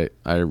thing that I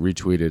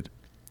retweeted,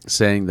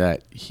 saying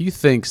that he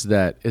thinks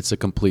that it's a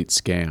complete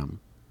scam,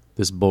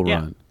 this bull Yeah.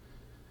 run.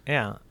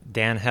 Yeah,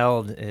 Dan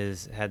Held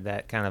had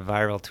that kind of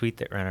viral tweet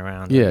that ran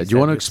around. Yeah, He do you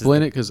want to said, "This is explain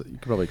the-" it? Because you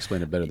could probably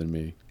explain it better than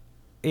me.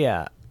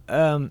 Yeah.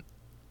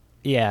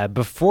 Yeah.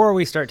 Before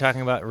we start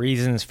talking about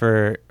reasons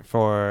for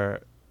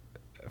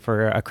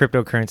a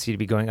cryptocurrency to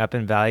be going up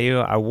in value,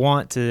 I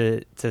want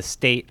to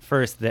state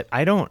first that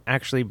I don't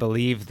actually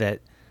believe that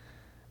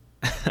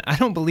I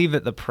don't believe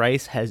that the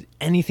price has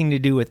anything to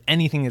do with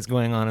anything that's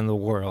going on in the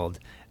world.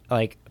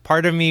 Like,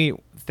 part of me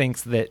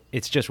thinks that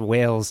it's just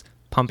whales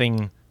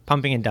pumping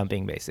and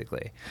dumping,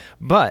 basically.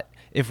 But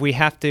if we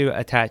have to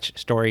attach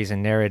stories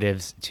and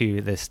narratives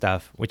to this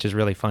stuff, which is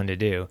really fun to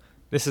do,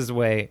 this is the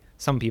way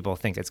some people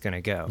think it's going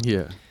to go.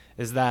 Yeah.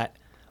 Is that,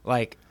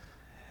 like,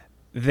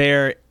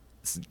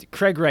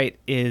 Craig Wright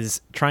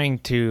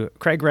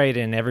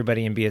and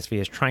everybody in BSV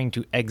is trying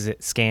to exit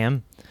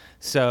scam.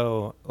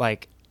 So,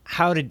 like,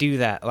 how to do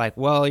that? Like,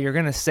 well, you're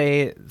going to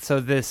say,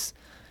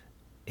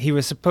 he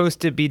was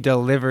supposed to be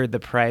delivered the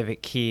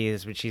private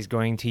keys, which he's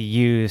going to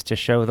use to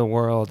show the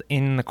world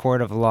in the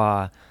court of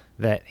law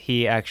that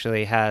he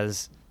actually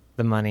has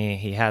the money,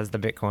 he has the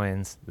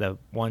bitcoins, the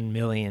 1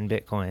 million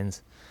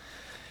bitcoins.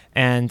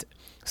 And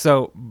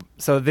so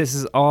this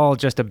is all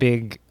just a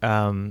big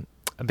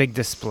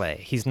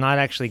display. He's not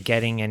actually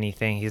getting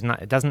anything.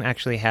 It doesn't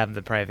actually have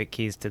the private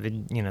keys to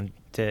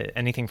to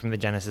anything from the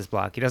Genesis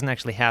block. He doesn't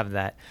actually have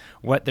that.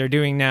 What they're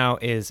doing now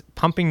is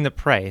pumping the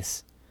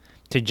price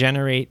to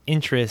generate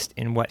interest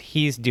in what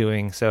he's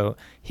doing, so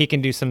he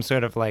can do some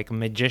sort of like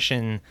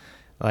magician,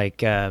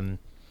 like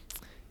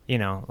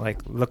like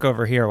look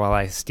over here while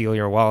I steal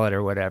your wallet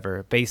or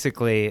whatever.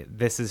 Basically,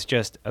 this is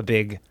just a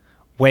big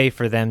way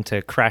for them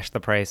to crash the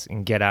price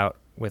and get out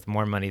with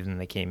more money than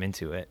they came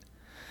into it.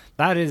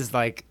 That is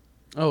like...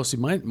 Oh, see,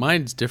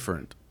 mine's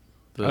different.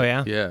 Oh,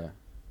 yeah? Yeah.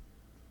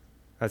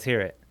 Let's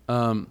hear it.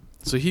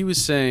 So he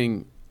was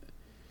saying...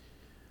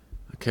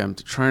 Okay,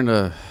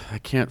 I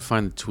can't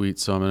find the tweet,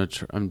 so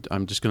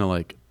I'm just gonna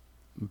like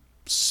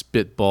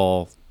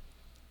spitball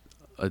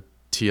a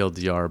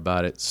TLDR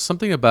about it.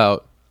 Something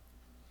about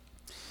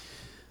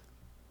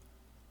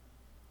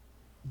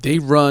they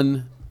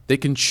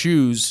can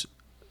choose.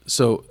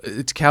 So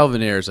it's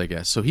Calvin Ayers, I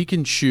guess. So he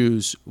can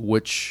choose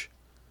which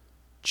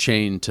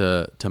chain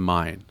to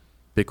mine,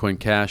 Bitcoin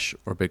Cash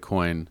or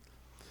Bitcoin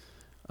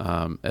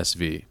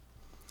SV.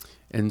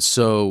 And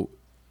so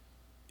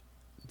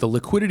the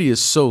liquidity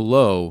is so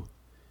low.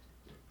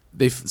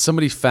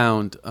 Somebody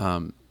found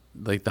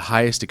like the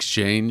highest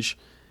exchange.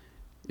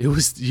 It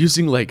was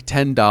using like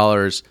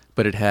 $10,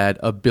 but it had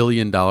 $1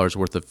 billion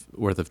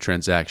worth of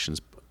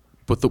transactions,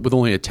 with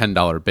only a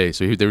 $10 base.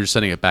 So they were just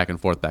sending it back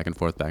and forth.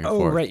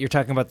 Oh, right. You're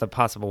talking about the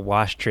possible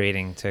wash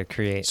trading to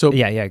create. So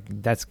yeah,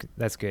 that's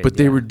good. But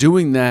they were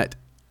doing that,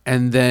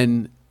 and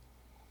then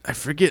I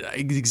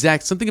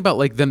forget something about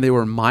like them. They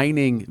were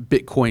mining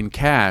Bitcoin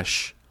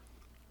Cash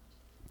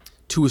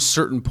to a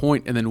certain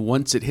point, and then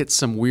once it hit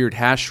some weird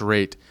hash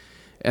rate,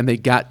 and they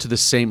got to the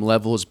same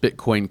level as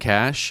Bitcoin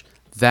Cash,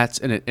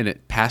 and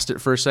it passed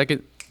it for a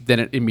second, then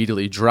it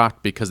immediately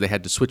dropped because they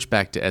had to switch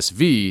back to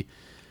SV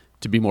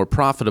to be more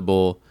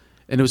profitable.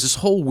 And it was this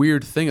whole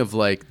weird thing of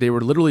like they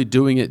were literally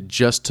doing it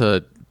just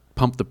to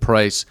pump the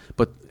price,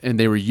 and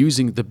they were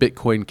using the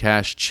Bitcoin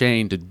Cash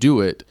chain to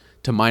do it,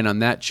 to mine on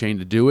that chain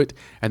to do it.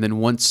 And then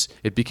once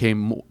it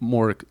became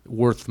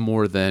worth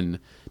more than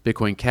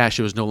Bitcoin Cash,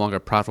 it was no longer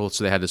profitable,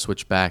 so they had to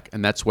switch back.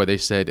 And that's why they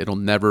said it'll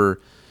never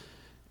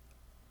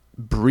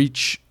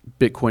breach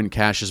Bitcoin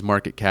Cash's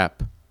market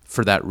cap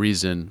for that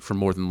reason for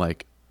more than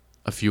like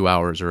a few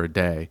hours or a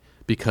day,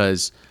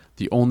 because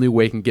the only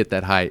way it can get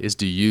that high is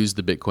to use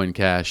the Bitcoin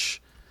Cash,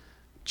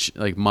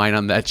 like mine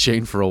on that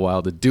chain for a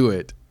while to do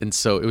it. And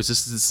so it was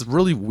just this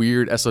really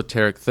weird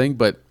esoteric thing.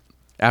 But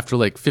after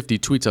like 50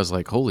 tweets, I was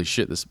like, holy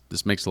shit,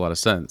 this makes a lot of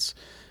sense.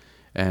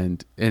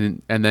 And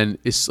then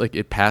it's like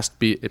it passed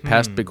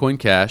Bitcoin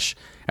Cash,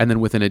 and then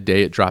within a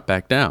day it dropped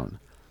back down.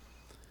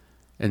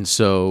 And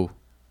so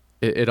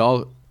it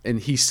all, and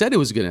he said it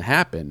was going to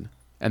happen,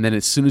 and then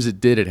as soon as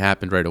it did, it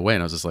happened right away.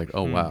 And I was just like,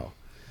 oh wow.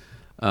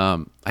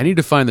 I need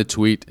to find the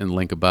tweet and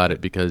link about it,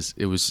 because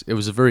it was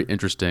a very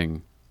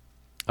interesting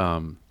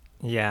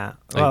Yeah.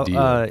 idea.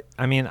 Well,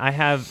 I mean, I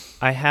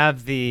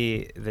have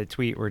the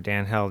tweet where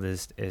Dan Held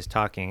is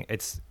talking.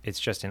 It's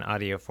just in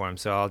audio form,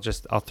 so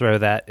I'll throw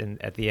that in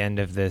at the end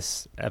of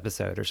this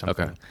episode or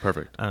something. Okay,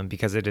 perfect.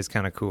 Because it is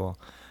kind of cool.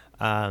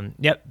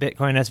 Yep,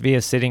 Bitcoin SV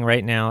is sitting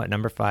right now at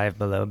number 5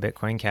 below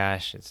Bitcoin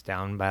Cash. It's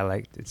down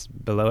by it's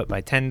below it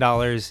by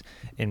 $10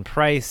 in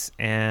price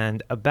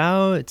and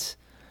about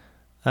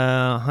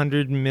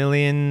 $100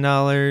 million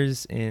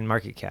in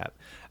market cap.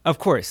 Of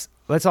course,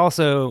 let's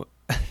also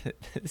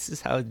this is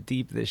how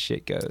deep this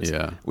shit goes.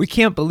 Yeah. We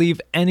can't believe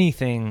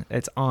anything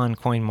that's on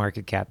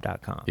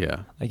coinmarketcap.com. Yeah.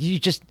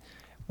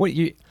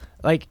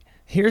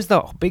 Here's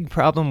the big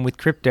problem with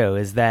crypto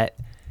is that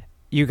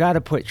you got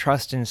to put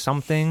trust in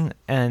something,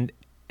 and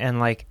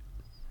like,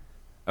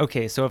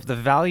 okay, so if the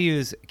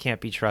values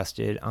can't be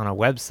trusted on a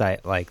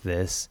website like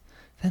this,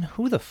 then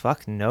who the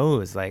fuck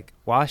knows? Like,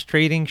 wash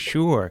trading,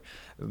 sure.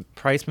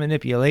 Price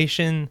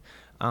manipulation,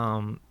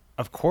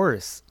 of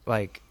course.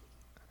 Like,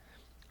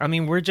 I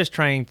mean, we're just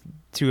trying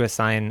to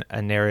assign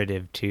a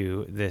narrative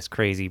to this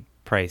crazy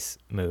price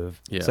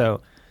move. Yeah. So,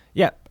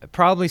 yeah,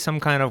 probably some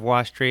kind of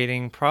wash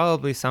trading,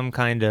 probably some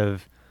kind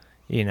of,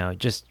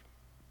 just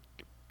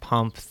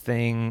pump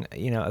thing,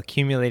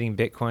 accumulating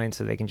Bitcoin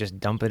so they can just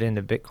dump it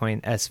into Bitcoin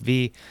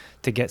SV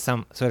to get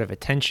some sort of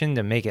attention,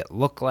 to make it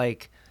look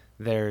like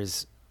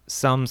there's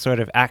some sort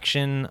of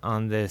action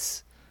on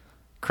this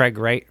Craig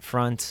Wright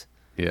front.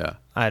 Yeah.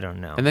 I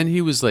don't know. And then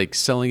he was like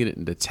selling it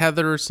into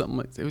Tether or something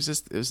like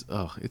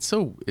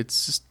that.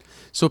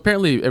 So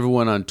apparently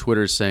everyone on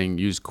Twitter is saying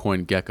use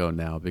CoinGecko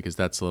now, because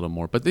that's a little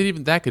more, but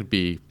even that could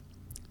be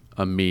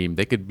a meme.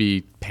 They could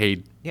be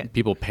paid,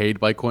 people paid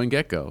by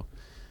CoinGecko.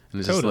 And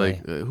it's Totally.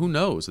 just like, who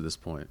knows at this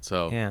point?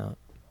 So yeah.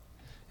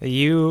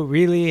 You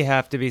really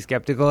have to be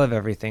skeptical of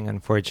everything,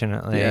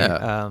 unfortunately.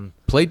 Yeah.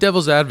 Play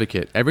devil's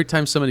advocate. Every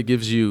time somebody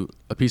gives you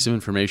a piece of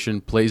information,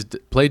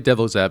 play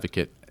devil's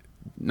advocate.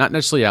 Not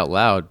necessarily out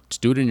loud,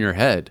 just do it in your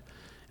head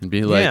and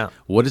be like,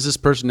 what does this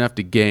person have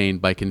to gain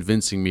by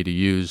convincing me to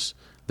use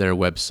their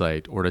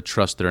website or to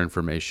trust their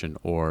information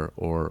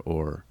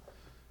or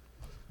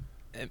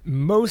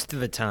most of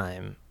the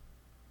time,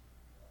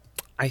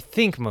 I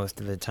think most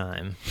of the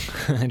time,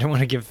 I don't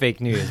want to give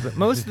fake news, but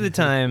most of the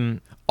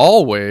time,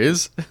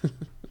 Always.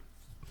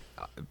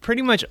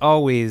 pretty much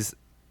always,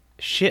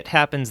 shit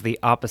happens the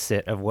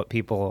opposite of what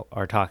people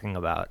are talking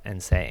about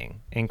and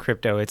saying. In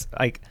crypto, it's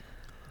like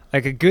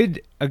a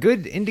good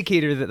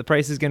indicator that the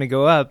price is going to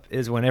go up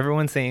is when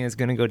everyone's saying it's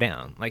going to go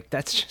down. Like,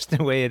 that's just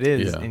the way it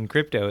is in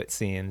crypto, it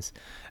seems.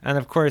 And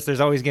of course, there's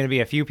always going to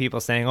be a few people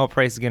saying, "Oh,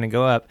 price is going to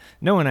go up."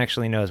 No one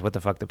actually knows what the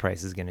fuck the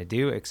price is going to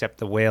do, except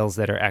the whales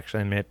that are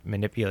actually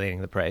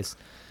manipulating the price.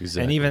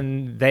 Exactly. And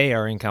even they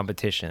are in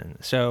competition.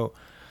 So,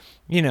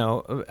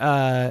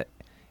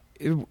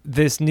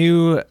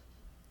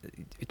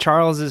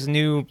 Charles's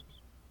new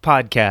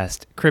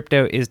podcast,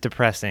 Crypto is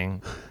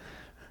Depressing.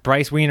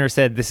 Bryce Weiner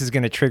said this is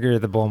going to trigger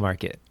the bull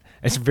market.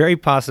 It's very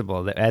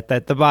possible that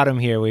at the bottom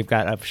here, we've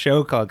got a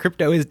show called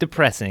Crypto is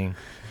Depressing.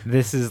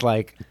 This is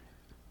like,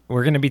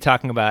 we're going to be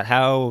talking about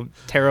how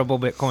terrible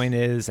Bitcoin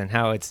is and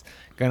how it's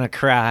going to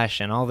crash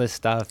and all this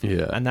stuff.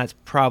 Yeah. And that's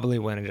probably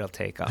when it'll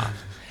take off.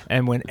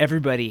 And when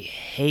everybody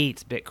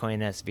hates Bitcoin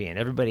SV and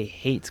everybody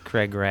hates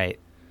Craig Wright,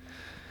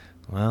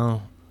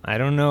 well, I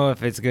don't know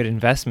if it's good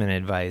investment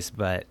advice,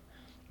 but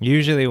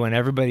usually when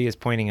everybody is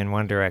pointing in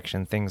one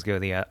direction, things go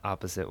the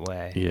opposite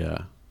way. Yeah.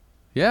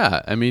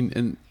 Yeah. I mean,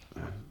 and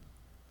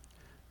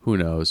who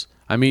knows?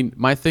 I mean,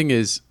 my thing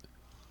is,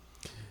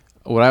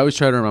 what I always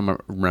try to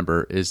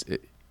remember is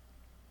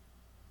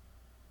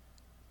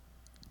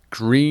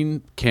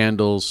green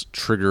candles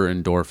trigger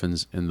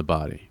endorphins in the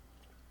body.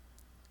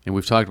 And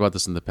we've talked about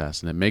this in the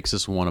past, and it makes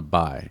us want to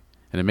buy.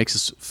 And it makes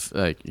us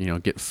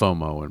get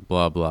FOMO and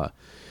blah, blah.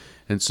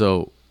 And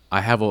so I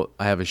have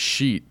a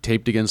sheet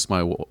taped against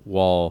my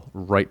wall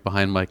right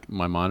behind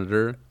my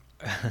monitor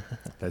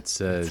that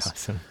says,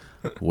 awesome.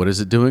 What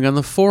is it doing on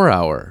the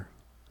 4-hour?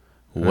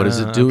 What is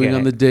it doing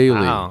on the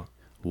daily? Wow.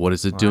 What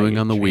is it doing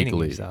on the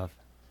weekly? Yourself.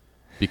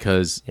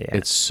 Because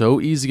it's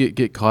so easy to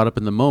get caught up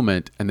in the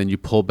moment, and then you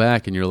pull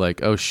back and you're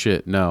like, oh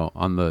shit, no.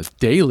 On the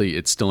daily,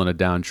 it's still in a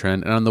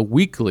downtrend, and on the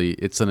weekly,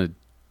 it's in a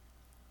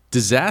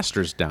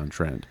disastrous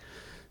downtrend.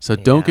 So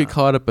don't get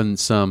caught up in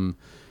some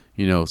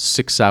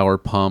 6-hour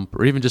pump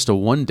or even just a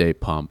 1-day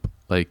pump.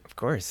 Like, of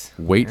course,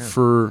 wait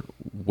for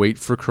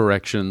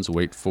corrections.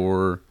 Wait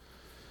for.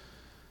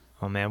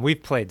 Oh man,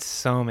 we've played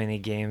so many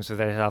games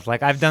with ourselves.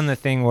 Like, I've done the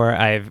thing where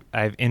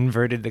I've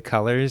inverted the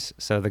colors,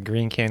 so the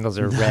green candles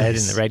are red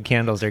and the red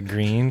candles are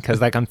green. Because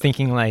like I'm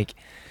thinking like,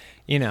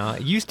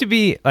 it used to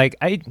be like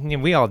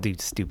we all do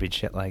stupid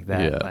shit like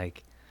that. Yeah.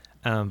 Like,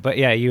 but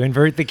yeah, you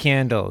invert the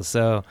candles.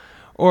 So.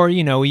 Or,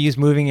 we use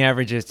moving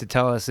averages to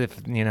tell us if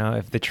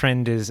the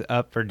trend is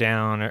up or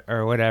down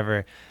or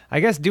whatever. I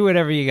guess do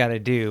whatever you got to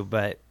do.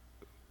 But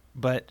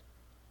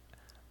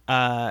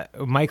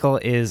Michael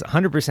is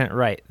 100%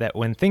 right that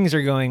when things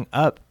are going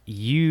up,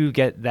 you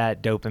get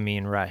that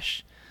dopamine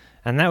rush.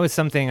 And that was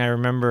something I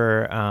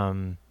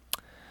remember.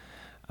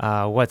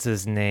 What's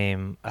his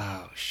name?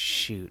 Oh,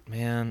 shoot,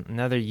 man.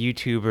 Another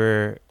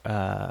YouTuber.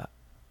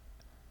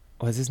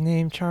 Was his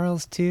name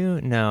Charles too?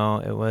 No,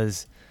 it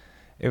was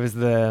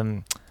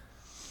the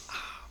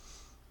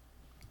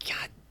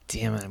God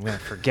damn it, I'm going to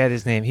forget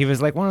his name. He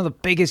was like one of the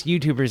biggest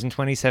YouTubers in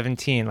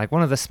 2017, like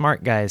one of the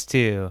smart guys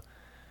too.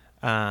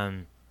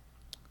 You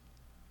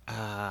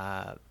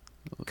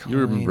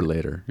remember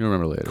later.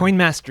 Coin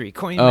Mastery.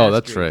 Oh,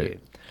 that's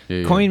right.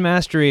 Yeah. Coin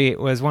Mastery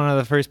was one of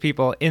the first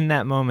people in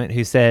that moment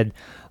who said,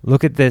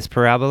 look at this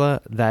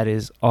parabola, that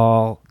is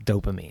all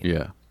dopamine.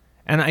 Yeah.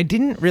 And I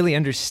didn't really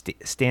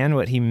understand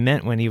what he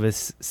meant when he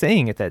was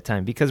saying at that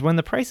time, because when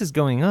the price is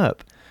going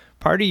up,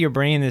 part of your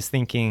brain is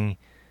thinking,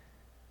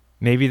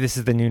 maybe this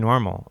is the new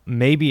normal.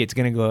 Maybe it's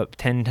going to go up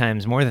 10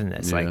 times more than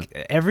this. Yeah.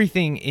 Like,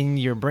 everything in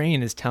your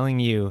brain is telling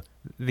you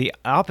the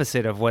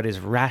opposite of what is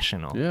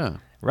rational. Yeah.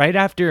 Right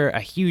after a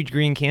huge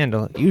green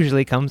candle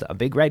usually comes a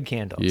big red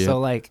candle. Yeah. So,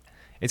 like,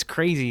 it's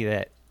crazy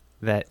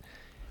that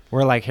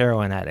we're like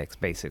heroin addicts,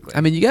 basically.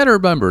 I mean, you got to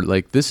remember,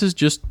 like, this is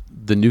just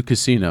the new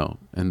casino,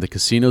 and the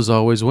casinos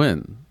always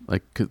win.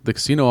 Like, the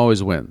casino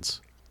always wins.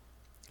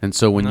 And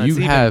so when you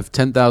have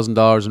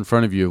 $10,000 in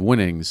front of you of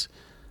winnings,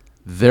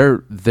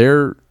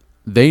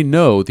 they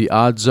know the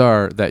odds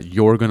are that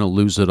you're going to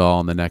lose it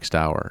all in the next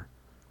hour.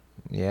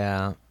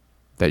 Yeah.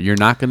 That you're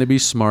not going to be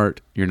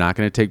smart. You're not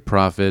going to take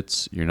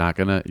profits. You're not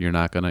going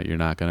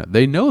to.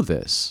 They know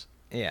this.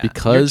 Yeah.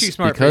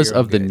 Because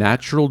of the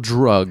natural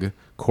drug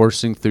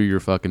coursing through your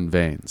fucking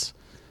veins.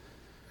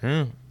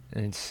 Money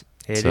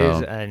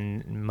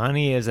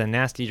is a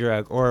nasty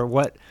drug, or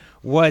what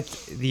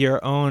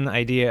your own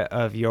idea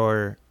of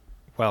your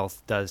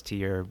wealth does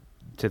to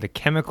the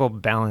chemical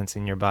balance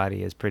in your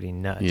body is pretty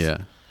nuts. Yeah.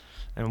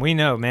 And we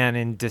know, man,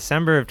 in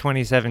December of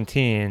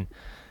 2017,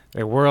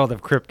 the world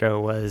of crypto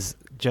was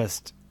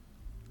just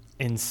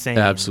insane.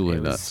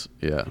 Absolutely nuts.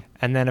 Yeah.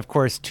 And then, of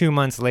course, 2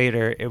 months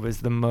later, it was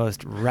the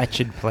most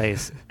wretched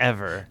place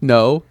ever.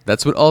 No,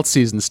 that's when alt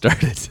season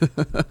started.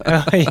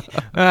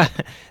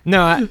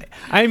 No,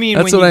 I mean,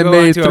 that's when when I you go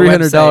made onto a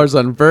 $300 website,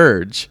 on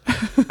Verge.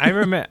 I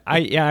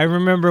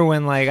remember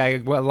when like I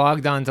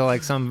logged on to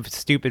like some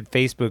stupid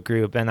Facebook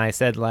group and I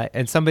said like,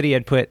 and somebody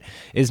had put,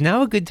 "Is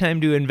now a good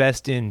time to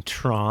invest in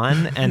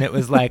Tron?" And it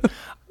was like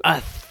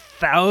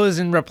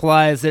 1,000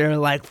 replies that are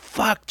like,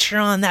 "Fuck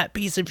Tron, that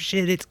piece of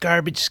shit, it's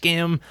garbage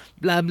scam,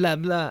 blah blah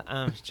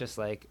blah." Just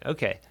like,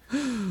 okay,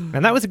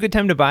 and that was a good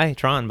time to buy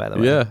Tron, by the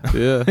way.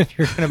 Yeah. If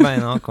you're gonna buy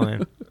an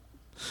altcoin.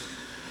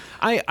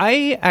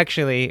 I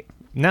actually,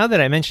 now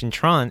that I mentioned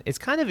Tron, it's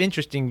kind of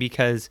interesting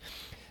because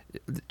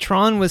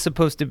Tron was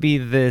supposed to be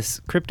this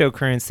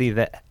cryptocurrency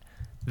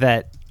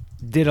that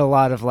did a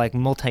lot of like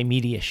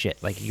multimedia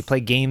shit. Like you could play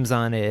games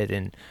on it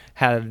and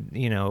have,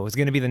 it was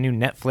going to be the new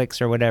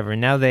Netflix or whatever.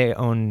 Now they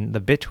own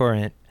the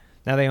BitTorrent.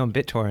 Now they own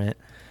BitTorrent,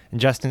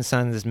 and Justin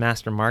Sun's is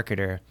master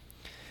marketer.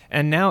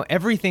 And now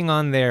everything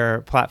on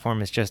their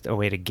platform is just a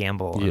way to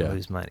gamble and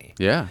lose money.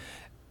 Yeah.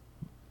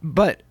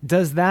 But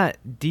does that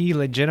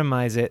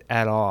delegitimize it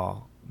at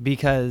all?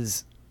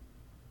 Because,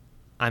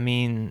 I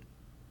mean,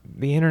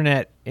 the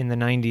internet in the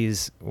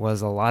 90s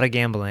was a lot of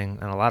gambling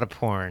and a lot of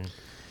porn.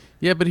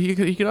 Yeah, but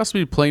he could also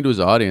be playing to his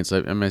audience.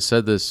 I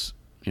said this,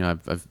 I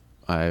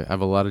have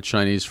a lot of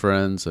Chinese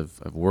friends.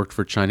 I've worked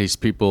for Chinese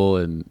people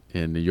in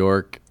New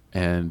York,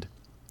 and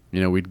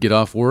we'd get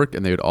off work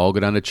and they would all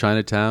go down to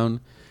Chinatown,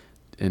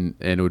 and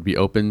it would be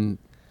open.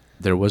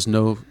 There was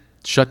no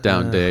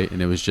shutdown day, and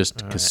it was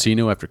just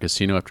casino after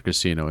casino after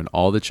casino, and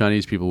all the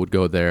Chinese people would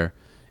go there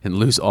and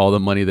lose all the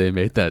money they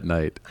made that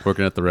night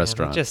working at the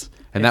restaurant.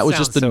 And that was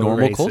just the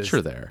normal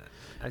culture there.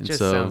 It just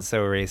sounds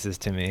so racist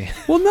to me.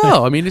 Well,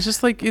 no, I mean, it's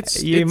just like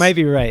you might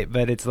be right,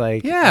 but it's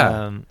like but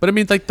I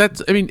mean, like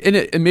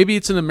and maybe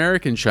it's an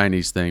American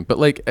Chinese thing, but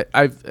like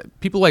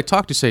people I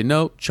talk to say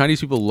no,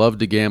 Chinese people love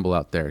to gamble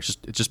out there.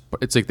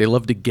 It's like they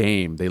love to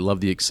game. They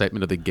love the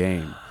excitement of the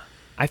game.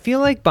 I feel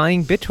like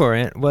buying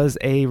BitTorrent was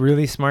a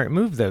really smart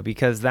move, though,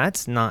 because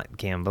that's not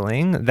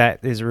gambling.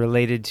 That is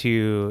related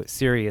to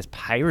serious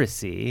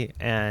piracy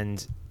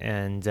and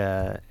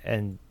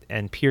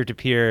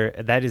peer-to-peer.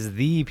 That is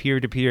the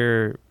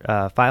peer-to-peer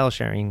file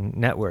sharing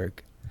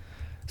network.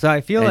 So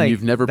I feel like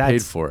you've never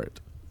paid for it.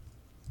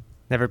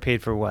 Never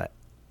paid for what?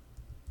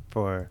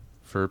 For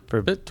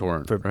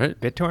BitTorrent, right?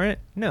 BitTorrent?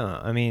 No,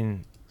 I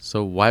mean.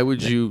 So why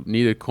would you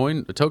need a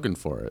token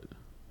for it?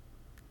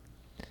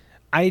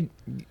 Here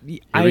we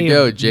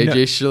go,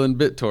 JJ Schilling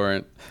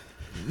BitTorrent.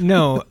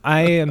 No,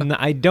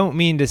 I don't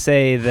mean to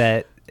say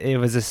that it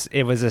was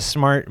a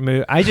smart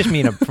move. I just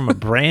mean from a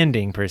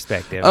branding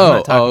perspective. I'm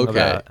not talking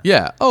about.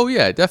 Yeah. Oh,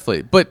 yeah,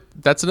 definitely. But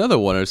that's another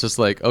one. It's just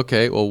like,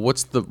 okay, well,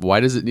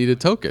 why does it need a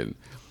token?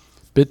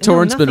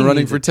 BitTorrent's been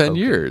running for 10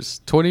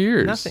 years, 20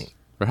 years. Nothing.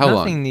 Or how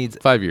long? Nothing needs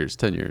 5 years,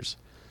 10 years.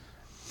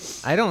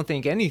 I don't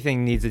think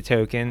anything needs a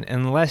token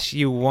unless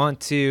you want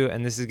to,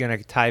 and this is going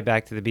to tie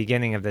back to the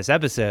beginning of this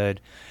episode,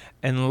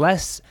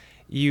 unless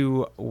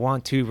you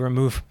want to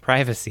remove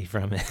privacy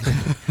from it,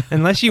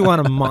 unless you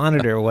want to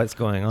monitor what's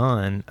going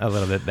on a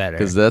little bit better.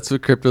 Because that's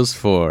what crypto's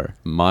for,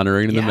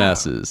 monitoring the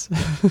masses.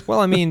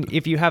 Well, I mean,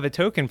 if you have a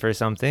token for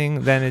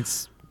something, then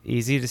it's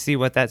easy to see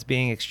what that's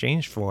being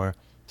exchanged for.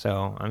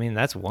 So, I mean,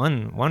 that's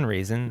one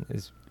reason.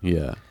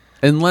 Yeah.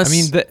 Unless... I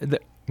mean,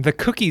 the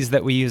cookies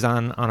that we use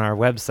on our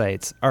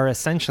websites are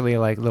essentially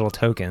like little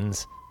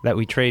tokens that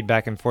we trade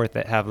back and forth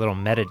that have little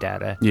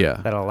metadata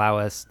that allow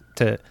us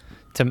it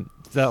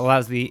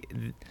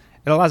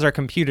allows our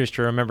computers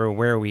to remember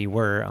where we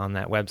were on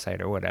that website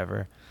or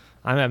whatever.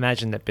 I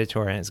imagine that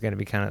BitTorrent is going to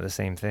be kind of the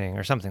same thing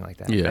or something like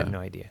that. Yeah. I have no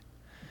idea.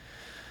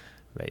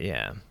 But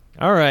yeah.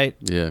 All right.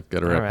 Yeah, got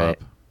to wrap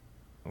up.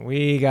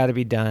 We got to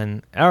be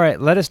done. All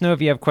right. Let us know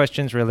if you have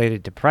questions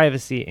related to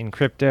privacy in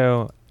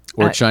crypto.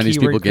 Or Chinese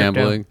people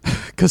gambling.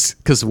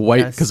 Because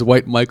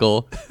White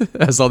Michael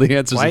has all the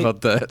answers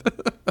about that.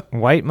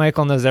 White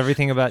Michael knows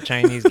everything about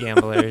Chinese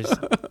gamblers.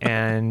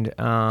 And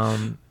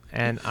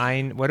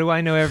what do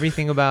I know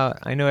everything about?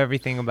 I know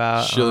everything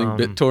about Schilling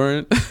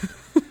BitTorrent.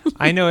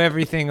 I know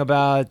everything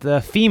about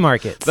the fee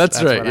markets.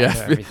 That's right. Yeah,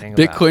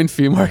 Bitcoin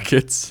fee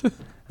markets.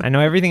 I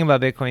know everything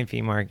about Bitcoin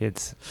fee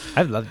markets.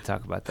 I'd love to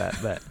talk about that,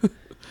 but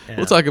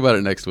we'll talk about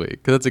it next week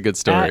because that's a good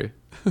story.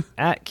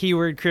 At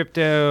Keyword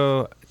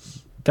Crypto,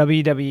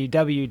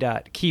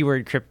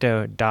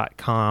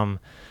 www.keywordcrypto.com.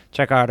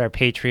 Check out our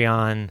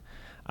Patreon.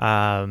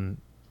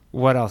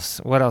 What else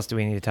do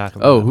we need to talk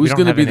about? Oh, who's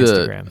going to be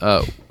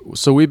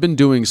so we've been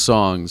doing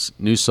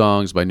new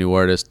songs by new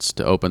artists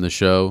to open the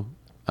show.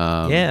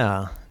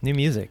 New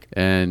music.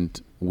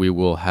 And we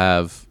will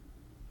have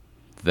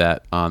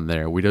that on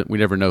there. We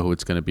never know who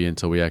it's going to be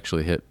until we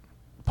actually hit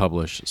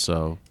publish.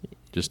 So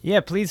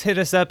please hit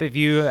us up if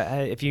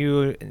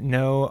you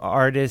know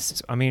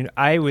artists. I mean,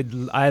 I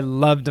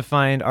love to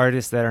find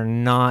artists that are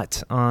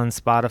not on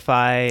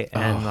Spotify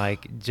and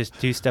like just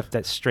do stuff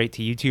that's straight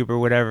to YouTube or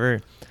whatever.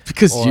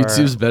 Because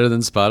YouTube's better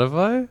than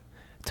Spotify?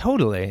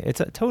 Totally.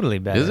 It's totally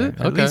better. Is it?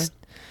 At least,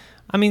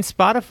 I mean,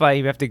 Spotify,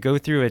 you have to go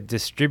through a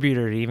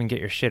distributor to even get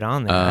your shit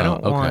on there. I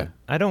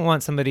don't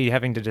want somebody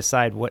having to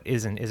decide what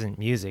isn't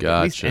music. Gotcha.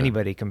 At least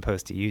anybody can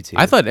post to YouTube.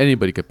 I thought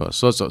anybody could post.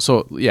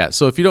 So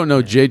if you don't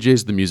know,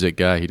 JJ's the music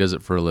guy. He does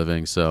it for a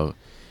living. So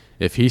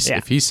If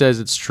he says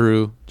it's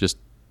true, just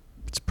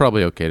it's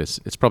probably okay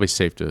it's probably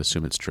safe to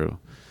assume it's true.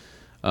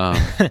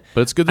 But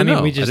it's good to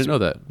know. I didn't know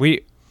that.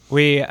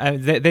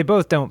 They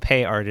both don't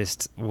pay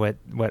artists what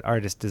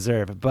artists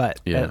deserve, but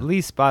at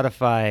least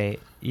Spotify,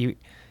 you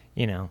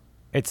know,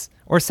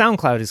 or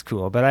SoundCloud is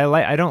cool, but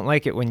I don't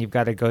like it when you've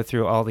got to go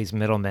through all these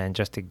middlemen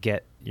just to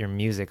get your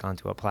music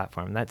onto a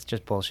platform. That's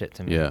just bullshit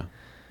to me. Yeah.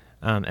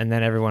 And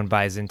then everyone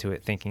buys into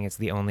it thinking it's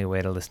the only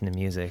way to listen to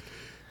music.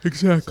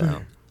 Exactly.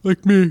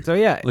 Like me. So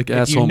yeah, like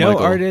if you know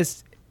Michael.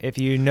 Artists, if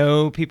you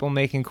know people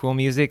making cool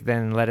music,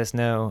 then let us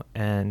know,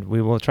 and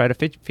we will try to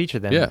feature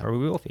them. Yeah, or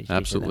we will feature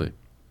absolutely. them.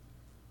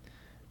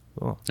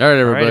 Cool. All right,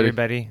 everybody. All right,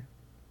 everybody.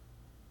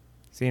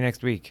 See you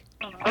next week.